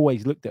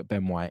always looked at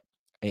Ben White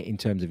in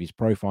terms of his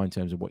profile, in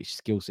terms of what his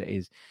skill set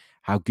is,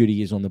 how good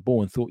he is on the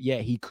ball, and thought, yeah,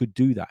 he could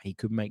do that. He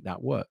could make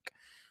that work.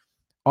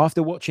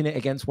 After watching it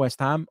against West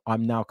Ham,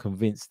 I'm now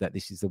convinced that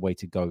this is the way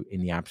to go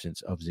in the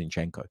absence of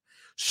Zinchenko.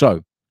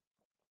 So,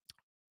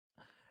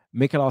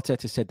 Mikel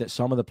Arteta said that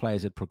some of the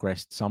players had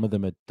progressed. Some of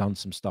them had done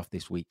some stuff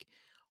this week.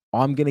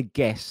 I'm going to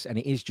guess, and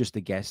it is just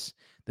a guess,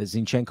 that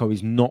Zinchenko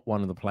is not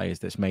one of the players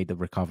that's made the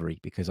recovery,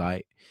 because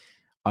I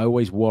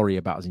always worry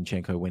about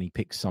Zinchenko when he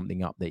picks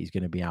something up that he's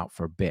going to be out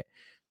for a bit.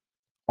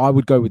 I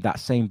would go with that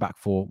same back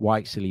four: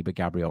 White, Saliba,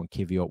 Gabriel, and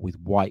Kivior, with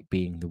White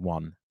being the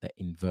one that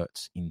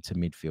inverts into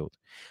midfield.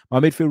 My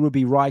midfield would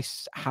be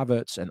Rice,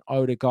 Havertz, and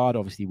Odegaard,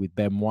 obviously with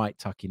Ben White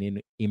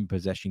tucking in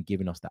possession,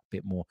 giving us that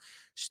bit more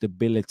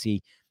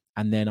stability.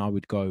 And then I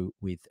would go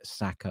with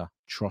Saka,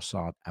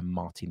 Trossard, and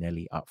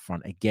Martinelli up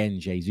front. Again,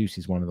 Jesus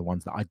is one of the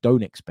ones that I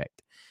don't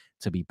expect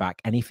to be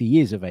back. And if he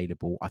is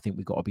available, I think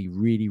we've got to be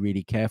really,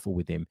 really careful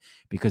with him,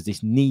 because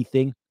this knee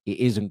thing, it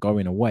isn't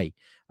going away.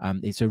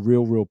 It's a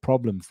real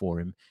problem for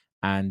him.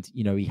 And,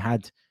 he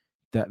had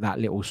that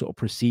little sort of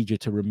procedure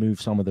to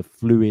remove some of the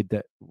fluid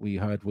that we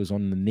heard was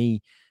on the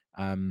knee.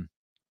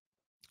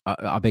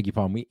 I beg your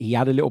pardon. He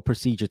had a little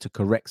procedure to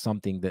correct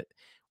something that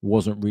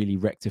wasn't really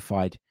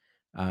rectified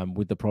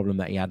with the problem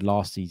that he had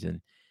last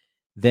season.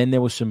 Then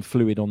there was some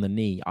fluid on the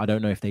knee. I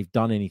don't know if they've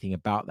done anything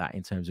about that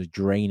in terms of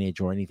drainage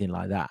or anything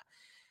like that.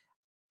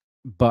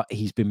 But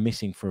he's been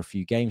missing for a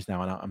few games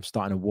now, and I'm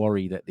starting to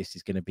worry that this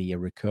is going to be a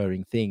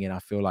recurring thing. And I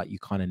feel like you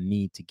kind of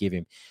need to give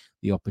him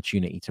the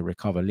opportunity to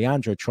recover.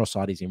 Leandro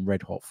Trossard is in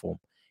red hot form.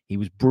 He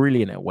was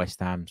brilliant at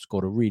West Ham,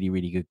 scored a really,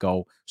 really good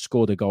goal,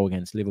 scored a goal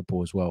against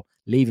Liverpool as well.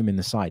 Leave him in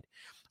the side.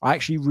 I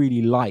actually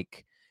really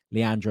like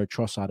Leandro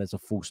Trossard as a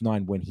false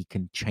nine when he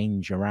can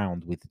change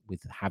around with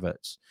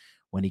Havertz,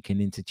 when he can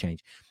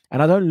interchange.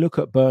 And I don't look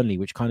at Burnley,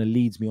 which kind of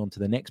leads me on to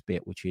the next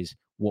bit, which is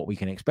what we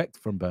can expect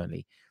from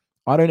Burnley.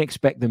 I don't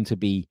expect them to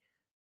be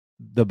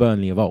the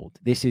Burnley of old.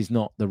 This is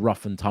not the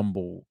rough and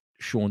tumble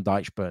Sean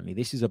Dyche Burnley.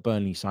 This is a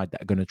Burnley side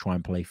that are going to try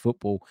and play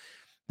football,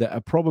 that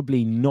are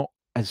probably not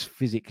as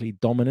physically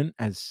dominant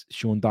as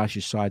Sean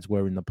Dyche's sides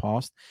were in the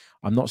past.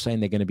 I'm not saying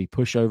they're going to be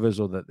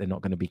pushovers or that they're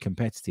not going to be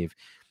competitive,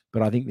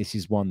 but I think this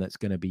is one that's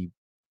going to be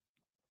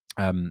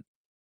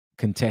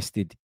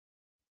contested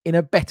in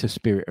a better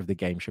spirit of the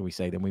game, shall we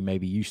say, than we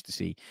maybe used to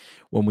see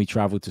when we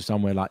traveled to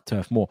somewhere like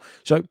Turf Moor.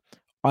 So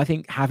I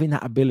think having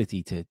that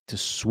ability to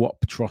swap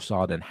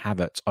Trossard and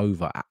Havertz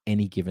over at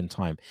any given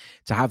time,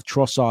 to have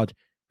Trossard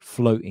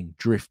floating,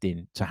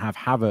 drifting, to have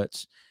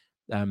Havertz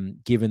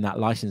given that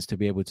license to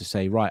be able to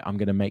say, right, I'm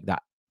going to make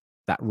that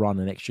run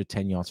an extra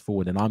 10 yards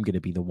forward, and I'm going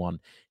to be the one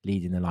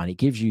leading the line. It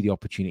gives you the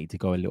opportunity to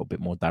go a little bit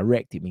more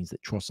direct. It means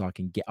that Trossard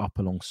can get up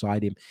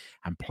alongside him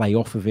and play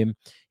off of him.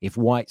 If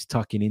White's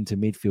tucking into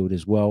midfield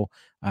as well,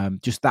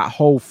 just that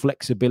whole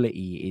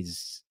flexibility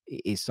is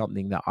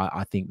something that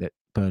I think that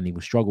Burnley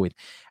will struggle with.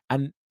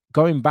 And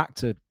going back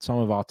to some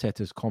of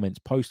Arteta's comments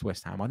post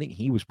West Ham, I think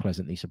he was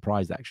pleasantly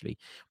surprised actually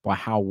by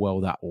how well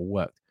that all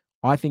worked.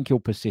 I think he'll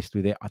persist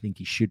with it. I think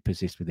he should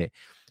persist with it.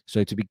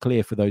 So to be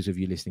clear, for those of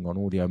you listening on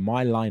audio,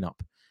 my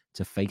lineup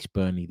to face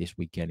Burnley this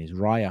weekend is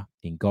Raya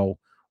in goal,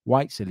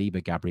 White,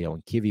 Saliba, Gabriel,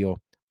 and Kivior,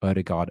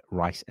 Odegaard,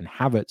 Rice, and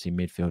Havertz in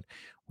midfield,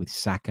 with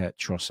Saka,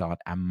 Trossard,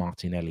 and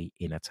Martinelli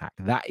in attack.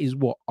 That is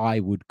what I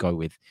would go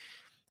with.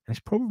 And it's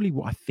probably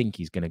what I think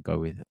he's going to go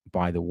with,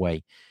 by the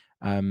way.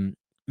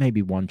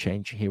 Maybe one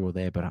change here or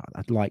there, but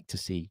I'd like to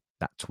see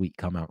that tweet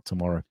come out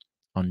tomorrow.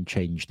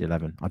 Unchanged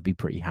 11. I'd be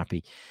pretty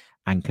happy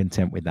and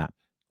content with that.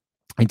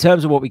 In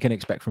terms of what we can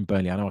expect from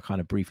Burnley, I know I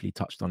kind of briefly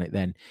touched on it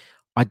then.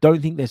 I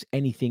don't think there's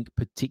anything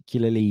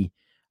particularly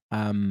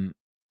I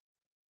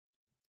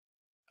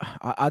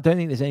don't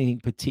think there's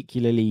anything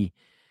particularly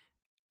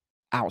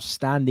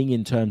outstanding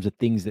in terms of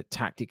things that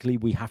tactically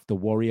we have to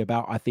worry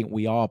about. I think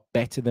we are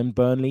better than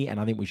Burnley, and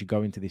I think we should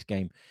go into this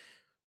game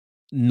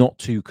not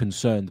too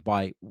concerned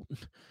by,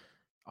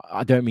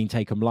 I don't mean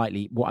take them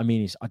lightly. What I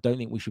mean is I don't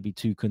think we should be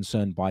too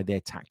concerned by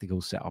their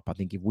tactical setup. I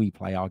think if we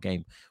play our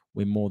game,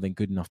 we're more than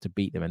good enough to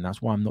beat them. And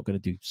that's why I'm not going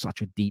to do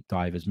such a deep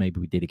dive as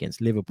maybe we did against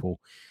Liverpool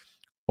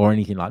or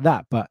anything like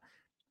that. But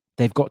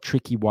they've got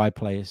tricky wide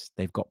players.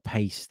 They've got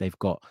pace. They've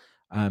got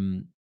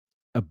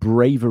a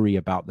bravery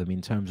about them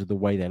in terms of the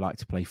way they like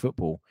to play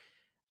football.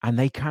 And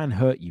they can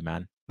hurt you,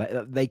 man.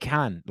 They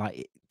can.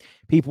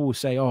 People will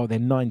say, oh, they're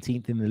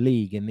 19th in the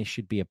league and this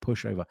should be a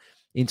pushover.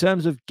 In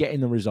terms of getting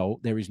the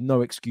result, there is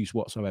no excuse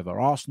whatsoever.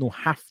 Arsenal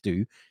have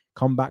to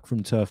come back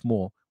from Turf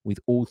Moor with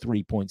all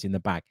 3 points in the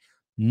bag.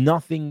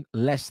 Nothing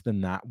less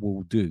than that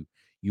will do.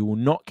 You will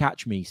not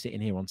catch me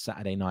sitting here on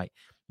Saturday night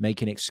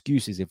making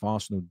excuses if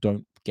Arsenal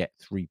don't get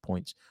 3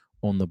 points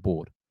on the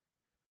board.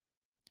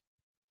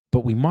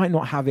 But we might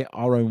not have it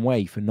our own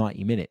way for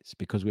 90 minutes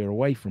because we're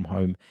away from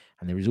home,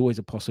 and there is always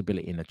a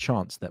possibility and a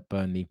chance that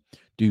Burnley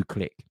do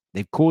click.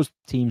 They've caused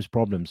teams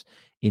problems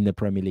in the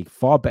Premier League,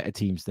 far better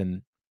teams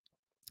than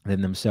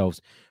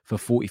themselves, for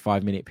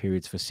 45-minute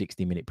periods, for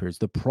 60-minute periods.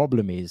 The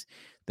problem is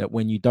that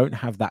when you don't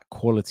have that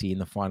quality in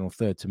the final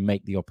third to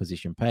make the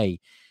opposition pay,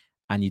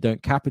 and you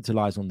don't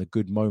capitalize on the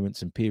good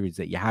moments and periods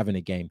that you have in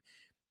a game,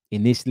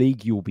 in this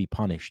league, you'll be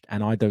punished.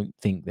 And I don't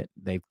think that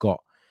they've got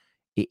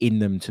it in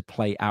them to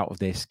play out of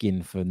their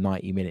skin for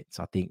 90 minutes.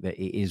 I think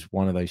that it is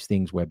one of those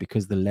things where,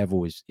 because the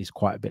level is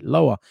quite a bit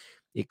lower,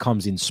 it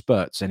comes in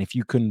spurts. And if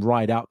you can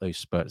ride out those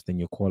spurts, then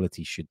your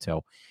quality should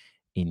tell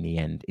in the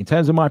end. In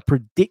terms of my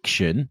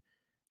prediction,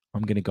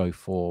 I'm going to go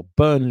for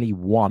Burnley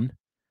 1,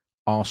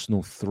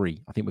 Arsenal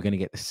 3. I think we're going to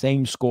get the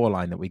same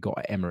scoreline that we got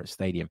at Emirates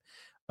Stadium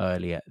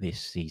earlier this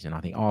season. I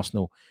think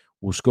Arsenal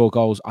will score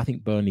goals. I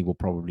think Burnley will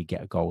probably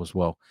get a goal as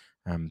well,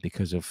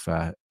 because of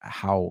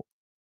how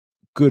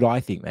good I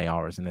think they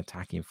are as an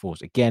attacking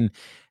force. Again,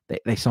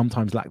 they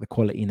sometimes lack the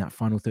quality in that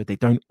final third. They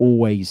don't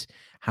always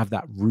have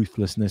that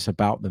ruthlessness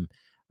about them.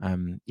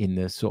 in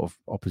the sort of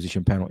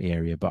opposition penalty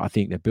area. But I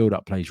think the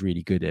build-up play is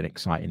really good and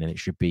exciting, and it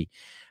should be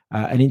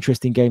an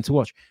interesting game to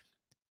watch.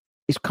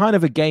 It's kind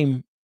of a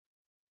game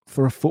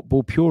for a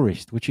football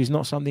purist, which is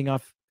not something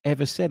I've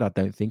ever said, I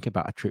don't think,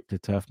 about a trip to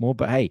Turf Moor.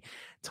 But hey,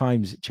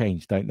 times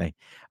change, don't they?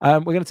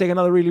 We're going to take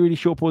another really, really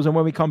short pause. And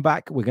when we come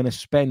back, we're going to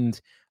spend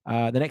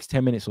the next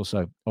 10 minutes or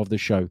so of the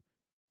show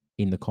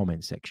in the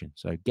comments section.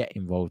 So get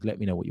involved. Let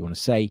me know what you want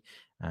to say.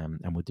 And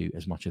we'll do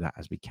as much of that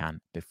as we can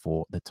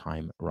before the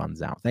time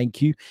runs out.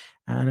 Thank you.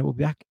 And we'll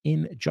be back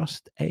in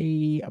just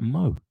a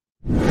mo.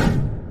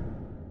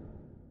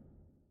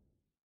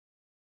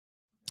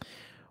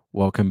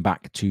 Welcome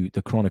back to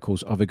the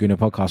Chronicles of a Gooner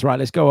podcast. Right,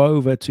 let's go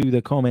over to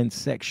the comments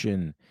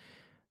section.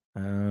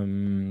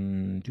 Afsar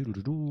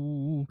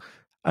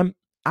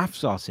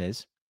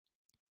says,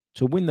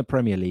 to win the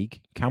Premier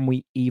League, can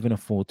we even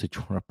afford to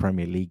draw a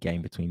Premier League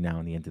game between now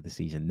and the end of the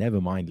season?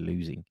 Never mind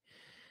losing.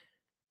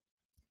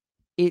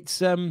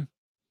 It's I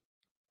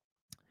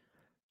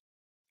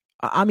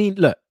mean,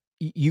 look,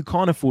 you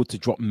can't afford to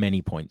drop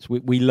many points.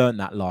 We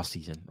learned that last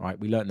season, right?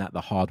 We learned that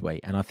the hard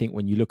way. And I think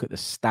when you look at the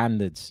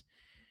standards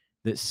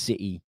that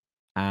City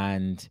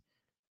and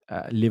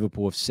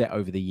Liverpool have set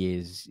over the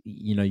years,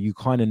 you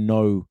kind of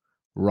know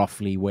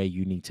roughly where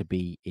you need to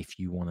be if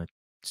you want to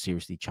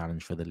seriously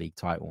challenge for the league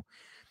title.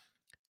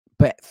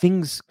 But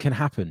things can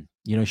happen,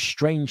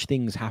 strange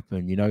things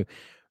happen.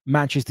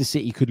 Manchester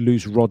City could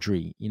lose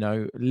Rodri,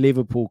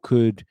 Liverpool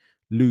could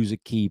lose a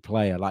key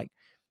player. Like,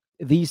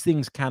 these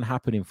things can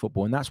happen in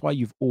football, and that's why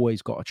you've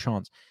always got a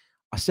chance.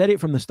 I said it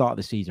from the start of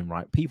the season,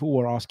 right? People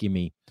were asking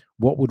me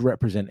what would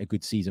represent a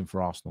good season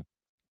for Arsenal,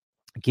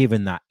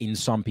 given that, in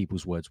some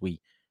people's words, we,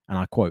 and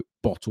I quote,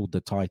 bottled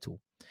the title.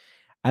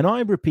 And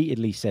I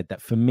repeatedly said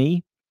that for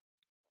me,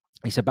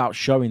 it's about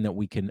showing that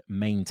we can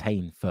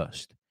maintain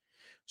first.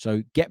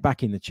 So get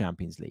back in the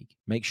Champions League.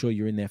 Make sure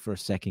you're in there for a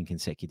second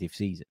consecutive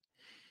season.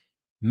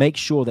 Make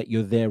sure that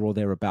you're there or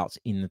thereabouts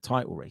in the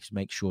title race.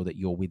 Make sure that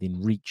you're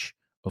within reach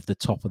of the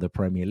top of the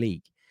Premier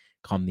League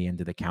come the end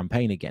of the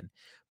campaign again.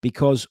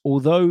 Because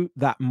although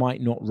that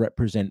might not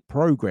represent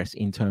progress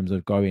in terms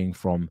of going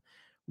from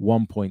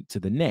one point to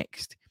the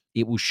next,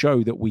 it will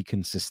show that we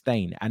can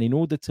sustain. And in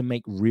order to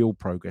make real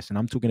progress, and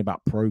I'm talking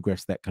about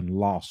progress that can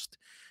last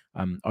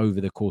over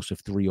the course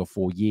of 3 or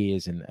 4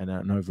 years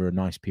and over a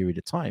nice period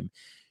of time,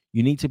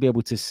 you need to be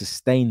able to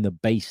sustain the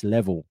base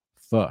level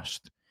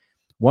first.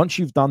 Once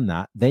you've done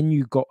that, then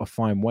you've got to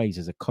find ways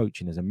as a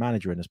coach and as a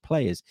manager and as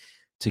players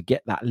to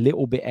get that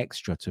little bit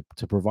extra,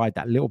 to provide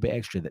that little bit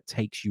extra that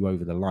takes you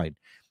over the line.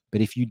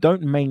 But if you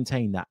don't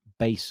maintain that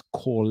base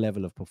core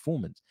level of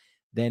performance,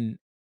 then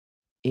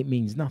it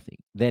means nothing.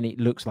 Then it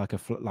looks like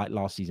like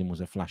last season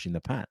was a flash in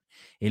the pan.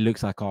 It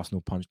looks like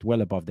Arsenal punched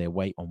well above their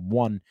weight on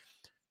one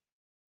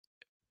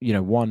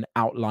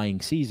outlying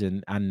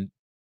season, and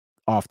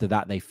after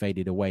that they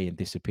faded away and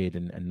disappeared,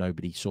 and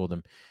nobody saw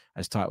them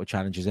as title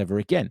challengers ever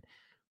again.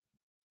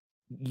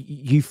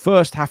 You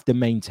first have to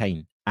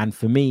maintain, and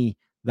for me,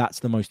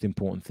 that's the most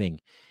important thing.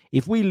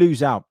 If we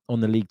lose out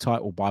on the league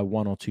title by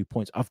 1 or 2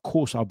 points, of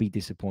course I'll be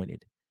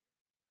disappointed.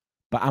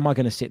 But am I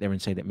going to sit there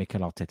and say that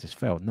Mikel Arteta's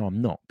failed? No,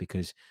 I'm not,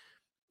 because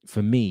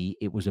for me,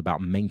 it was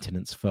about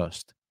maintenance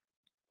first.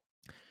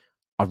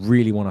 I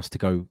really want us to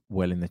go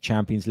well in the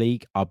Champions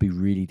League. I'll be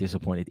really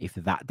disappointed if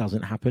that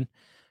doesn't happen,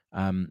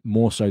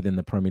 more so than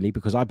the Premier League,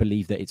 because I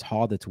believe that it's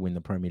harder to win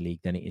the Premier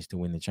League than it is to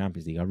win the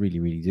Champions League. I really,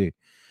 really do.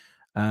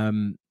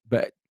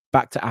 But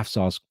back to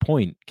Afsar's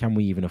point, can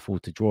we even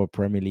afford to draw a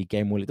Premier League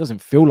game? Well, it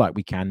doesn't feel like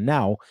we can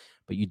now,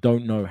 but you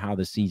don't know how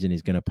the season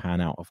is going to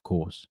pan out, of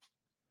course.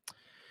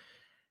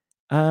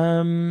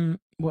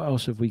 What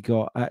else have we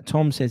got?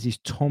 Tom says, is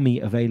Tommy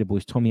available?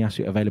 Is Tommy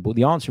Asu available?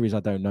 The answer is I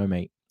don't know,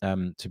 mate.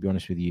 To be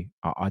honest with you,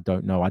 I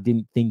don't know. I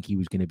didn't think he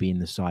was going to be in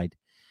the side.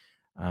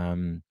 I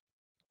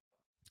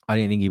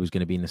didn't think he was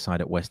going to be in the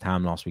side at West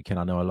Ham last weekend.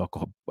 I know I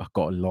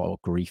got a lot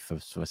of grief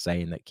for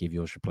saying that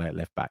Kiwior should play at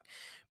left back,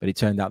 but it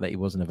turned out that he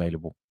wasn't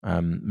available.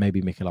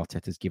 Maybe Mikel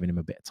Arteta's given him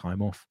a bit of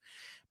time off.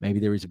 Maybe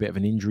there is a bit of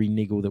an injury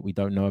niggle that we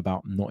don't know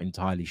about. I'm not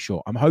entirely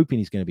sure. I'm hoping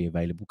he's going to be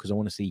available because I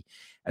want to see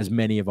as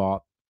many of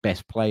our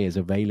best players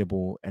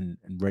available and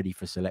ready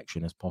for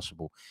selection as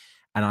possible.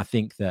 And I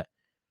think that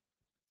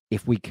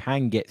if we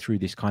can get through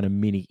this kind of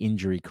mini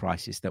injury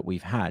crisis that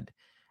we've had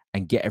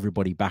and get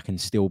everybody back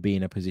and still be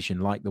in a position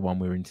like the one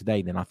we're in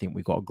today, then I think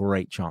we've got a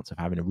great chance of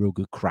having a real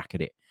good crack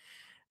at it.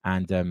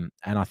 And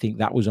I think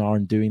that was our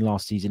undoing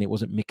last season. It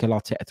wasn't Mikel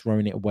Arteta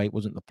throwing it away. It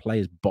wasn't the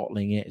players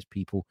bottling it, as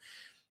people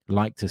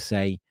like to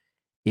say.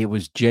 It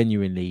was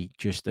genuinely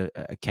just a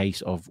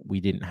case of we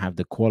didn't have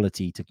the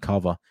quality to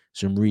cover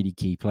some really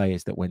key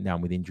players that went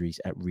down with injuries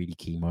at really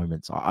key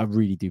moments. I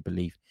really do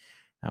believe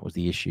that was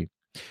the issue.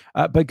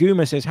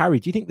 Baguma says, Harry,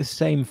 do you think the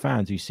same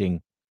fans who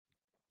sing,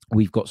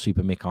 "We've got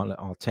Super Mikel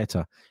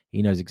Arteta,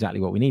 he knows exactly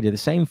what we need," are the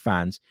same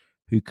fans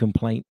who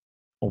complain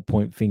or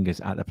point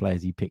fingers at the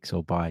players he picks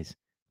or buys?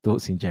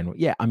 Thoughts in general?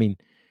 Yeah, I mean,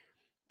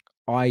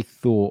 I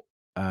thought...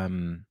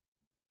 I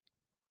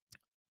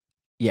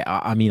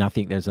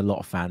think there's a lot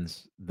of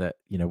fans that,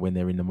 when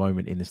they're in the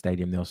moment in the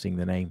stadium, they'll sing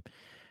the name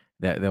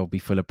they'll be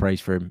full of praise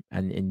for him,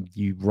 and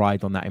you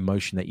ride on that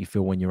emotion that you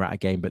feel when you're at a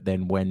game. But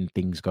then when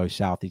things go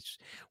south,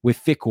 we're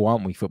fickle,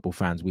 aren't we, football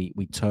fans? We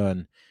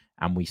turn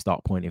and we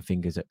start pointing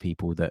fingers at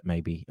people that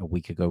maybe a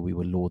week ago we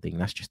were lauding.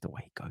 That's just the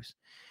way it goes.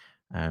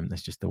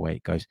 That's just the way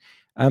it goes.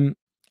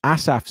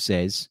 Asaf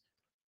says,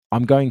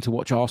 I'm going to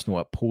watch Arsenal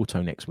at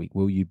Porto next week.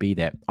 Will you be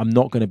there? I'm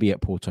not going to be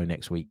at Porto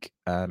next week.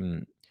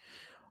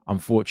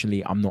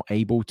 Unfortunately, I'm not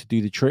able to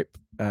do the trip,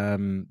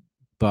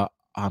 but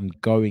I'm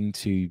going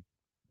to.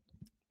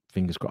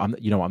 Fingers crossed.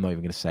 You know what? I'm not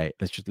even going to say it.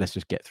 Let's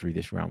just get through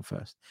this round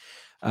first.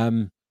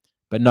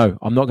 But no,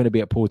 I'm not going to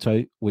be at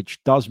Porto,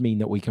 which does mean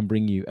that we can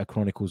bring you a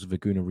Chronicles of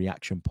Aguna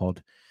reaction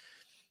pod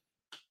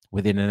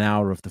within an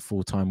hour of the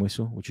full-time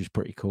whistle, which is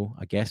pretty cool,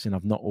 I guess. And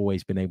I've not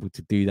always been able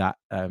to do that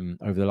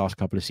over the last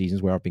couple of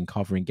seasons where I've been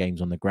covering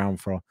games on the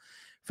ground for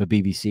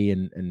BBC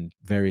and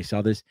various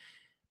others.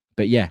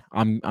 But yeah,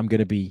 I'm going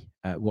to be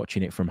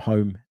watching it from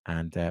home,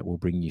 and we'll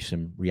bring you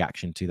some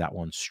reaction to that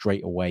one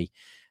straight away.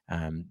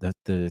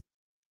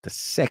 The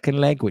second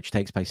leg, which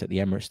takes place at the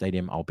Emirates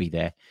Stadium, I'll be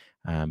there,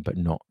 but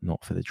not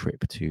for the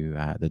trip to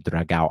the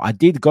Dragao. I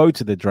did go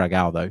to the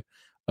Dragao, though,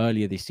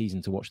 earlier this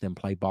season to watch them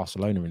play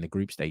Barcelona in the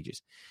group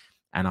stages.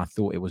 And I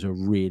thought it was a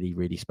really,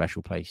 really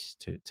special place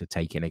to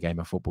take in a game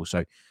of football.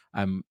 So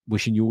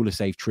wishing you all a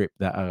safe trip.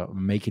 That are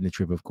making the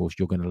trip, of course.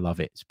 You're going to love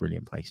it. It's a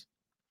brilliant place.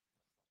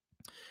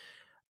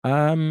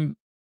 Aaron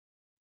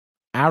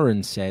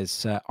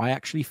says, I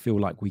actually feel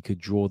like we could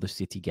draw the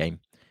City game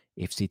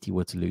if City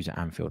were to lose at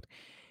Anfield.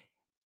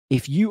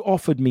 If you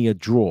offered me a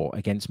draw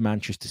against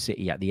Manchester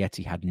City at the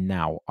Etihad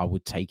now, I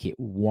would take it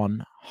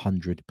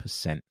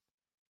 100%.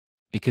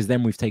 Because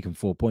then we've taken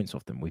 4 points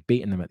off them. We've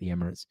beaten them at the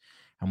Emirates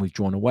and we've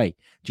drawn away.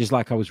 Just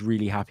like I was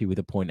really happy with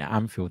a point at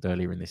Anfield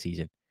earlier in the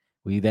season.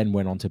 We then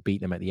went on to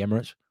beat them at the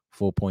Emirates,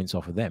 4 points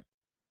off of them.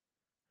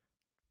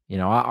 You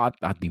know,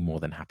 I'd be more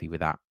than happy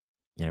with that.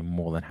 You know,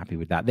 more than happy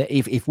with that.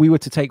 If we were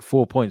to take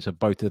 4 points of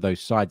both of those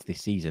sides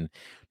this season,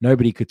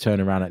 nobody could turn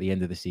around at the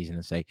end of the season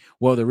and say,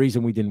 well, the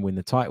reason we didn't win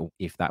the title,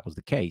 if that was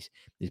the case,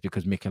 is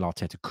because Mikel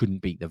Arteta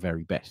couldn't beat the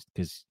very best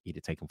because he'd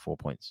have taken 4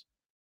 points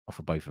off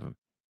of both of them.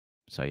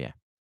 So, yeah.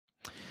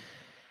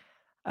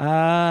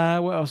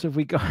 What else have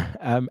we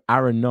got?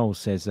 Aaron Knowles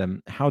says,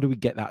 how do we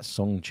get that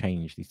song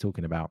changed? He's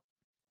talking about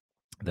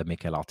the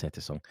Mikel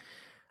Arteta song.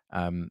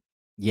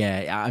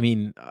 Yeah, I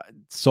mean,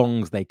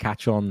 songs, they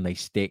catch on, they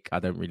stick. I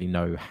don't really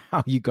know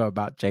how you go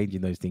about changing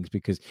those things,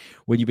 because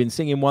when you've been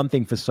singing one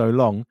thing for so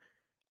long,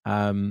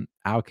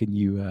 how can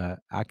you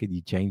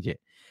change it?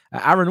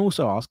 Aaron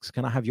also asks,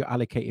 can I have your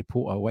allocated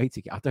Porto away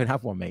ticket? I don't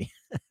have one, mate.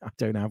 I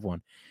don't have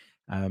one.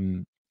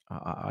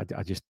 I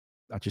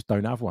just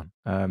don't have one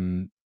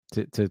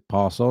to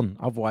pass on.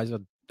 Otherwise,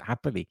 I'd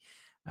happily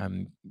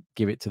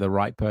give it to the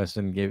right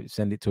person,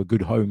 send it to a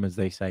good home, as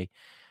they say.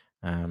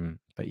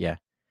 But yeah.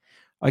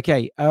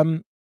 Okay,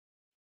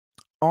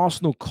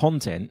 Arsenal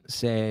content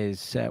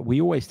says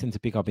we always tend to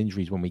pick up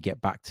injuries when we get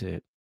back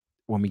into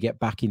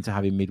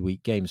having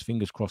midweek games.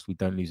 Fingers crossed we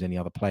don't lose any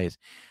other players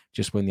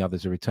just when the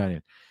others are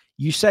returning.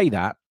 You say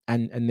that,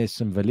 and there's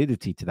some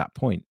validity to that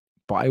point,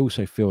 but I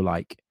also feel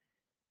like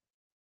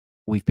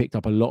we've picked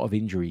up a lot of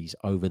injuries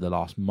over the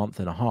last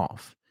month and a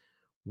half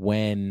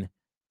when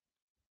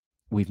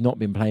we've not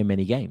been playing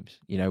many games.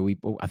 You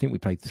know, I think we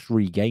played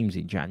 3 games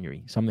in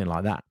January, something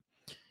like that.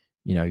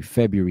 You know,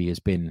 February has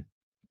been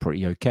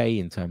pretty okay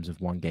in terms of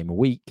 1 game a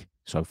week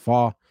so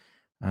far.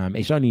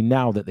 It's only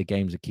now that the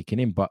games are kicking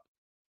in, but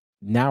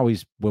now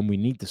is when we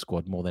need the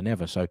squad more than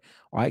ever. So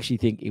I actually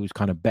think it was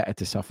kind of better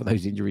to suffer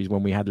those injuries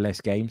when we had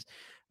less games.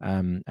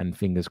 And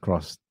fingers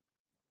crossed,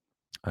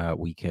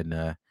 we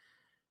can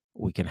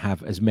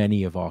have as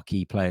many of our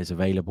key players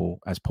available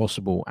as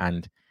possible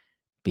and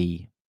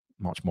be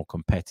much more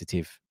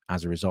competitive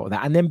as a result of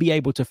that, and then be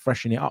able to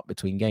freshen it up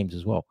between games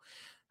as well.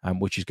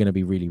 Which is going to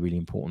be really, really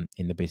important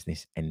in the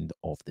business end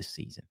of the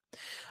season.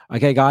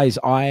 Okay, guys,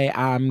 I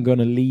am going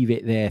to leave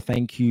it there.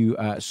 Thank you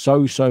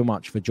so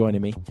much for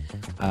joining me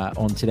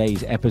on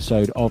today's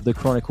episode of the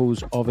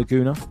Chronicles of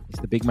Aguna.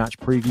 It's the big match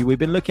preview. We've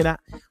been looking at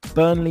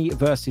Burnley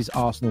versus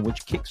Arsenal,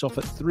 which kicks off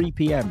at 3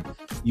 p.m.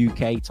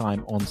 UK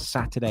time on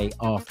Saturday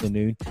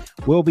afternoon.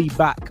 We'll be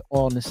back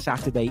on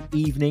Saturday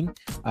evening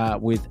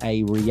with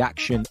a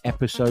reaction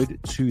episode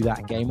to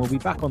that game. We'll be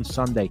back on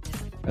Sunday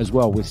as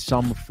well with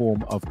some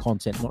form of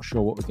content. Not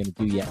sure what we're going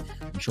to do yet.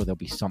 I'm sure there'll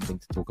be something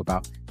to talk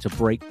about to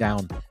break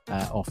down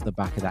off the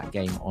back of that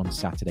game on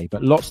Saturday.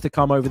 But lots to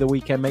come over the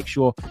weekend. Make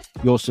sure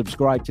you're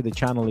subscribed to the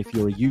channel if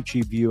you're a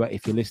YouTube viewer.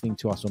 If you're listening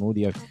to us on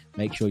audio,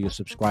 make sure you're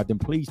subscribed, and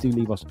please do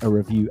leave us a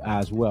review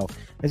as well.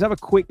 Let's have a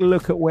quick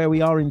look at where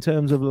we are in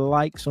terms of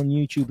likes on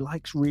YouTube.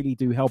 Likes really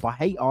do help. I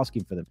hate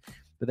asking for them,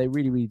 but they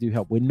really, really do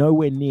help. We're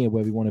nowhere near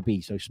where we want to be.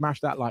 So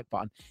smash that like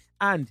button.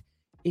 And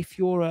if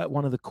you're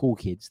one of the cool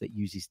kids that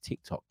uses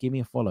TikTok, give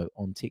me a follow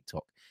on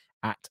TikTok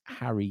at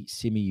Harry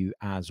Simiu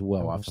as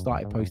well. I've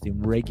started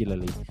posting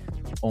regularly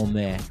on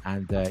there,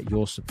 and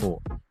your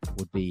support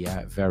would be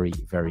very,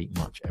 very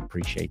much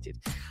appreciated.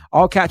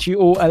 I'll catch you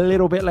all a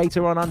little bit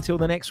later on. Until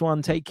the next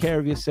one, take care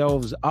of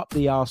yourselves. Up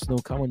the Arsenal.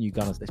 Come on, you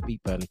Gunners. Let's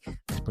beat Burnley.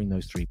 Let's bring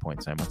those 3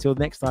 points home. Until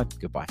next time,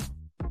 goodbye.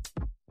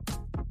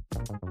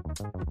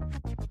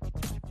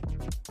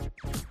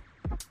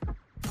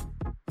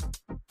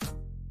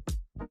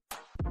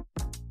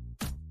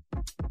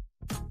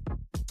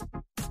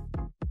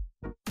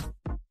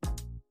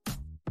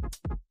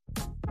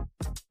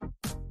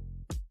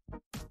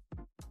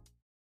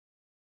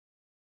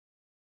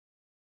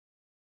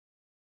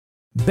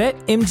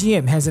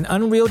 BetMGM has an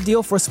unreal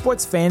deal for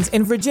sports fans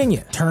in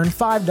Virginia. Turn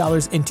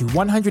 $5 into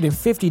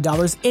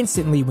 $150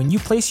 instantly when you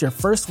place your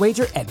first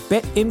wager at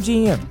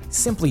BetMGM.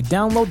 Simply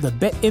download the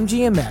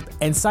BetMGM app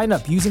and sign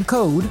up using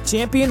code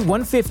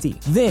Champion150.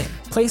 Then,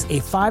 place a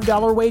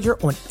 $5 wager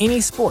on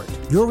any sport.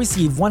 You'll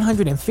receive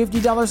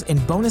 $150 in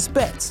bonus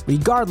bets,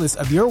 regardless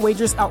of your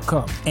wager's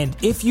outcome. And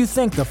if you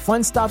think the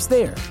fun stops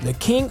there, the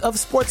King of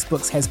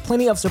Sportsbooks has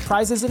plenty of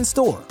surprises in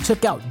store.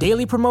 Check out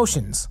daily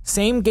promotions,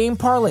 same-game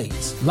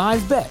parlays,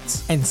 live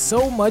bets, and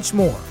so much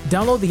more.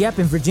 Download the app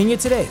in Virginia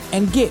today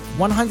and get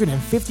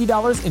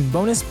 $150 in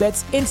bonus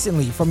bets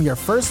instantly from your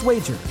first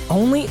wager.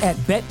 Only at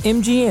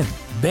BetMGM.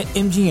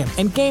 BetMGM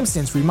and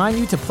GameSense remind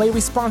you to play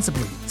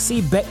responsibly. See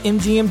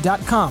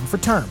BetMGM.com for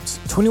terms.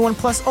 21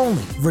 plus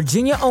only.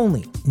 Virginia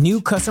only. New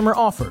customer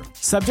offer.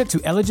 Subject to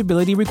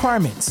eligibility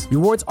requirements.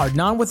 Rewards are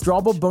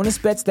non-withdrawable bonus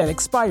bets that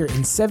expire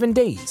in 7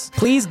 days.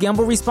 Please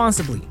gamble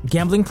responsibly.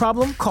 Gambling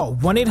problem? Call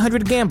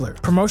 1-800-GAMBLER.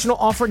 Promotional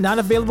offer not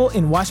available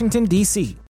in Washington, D.C.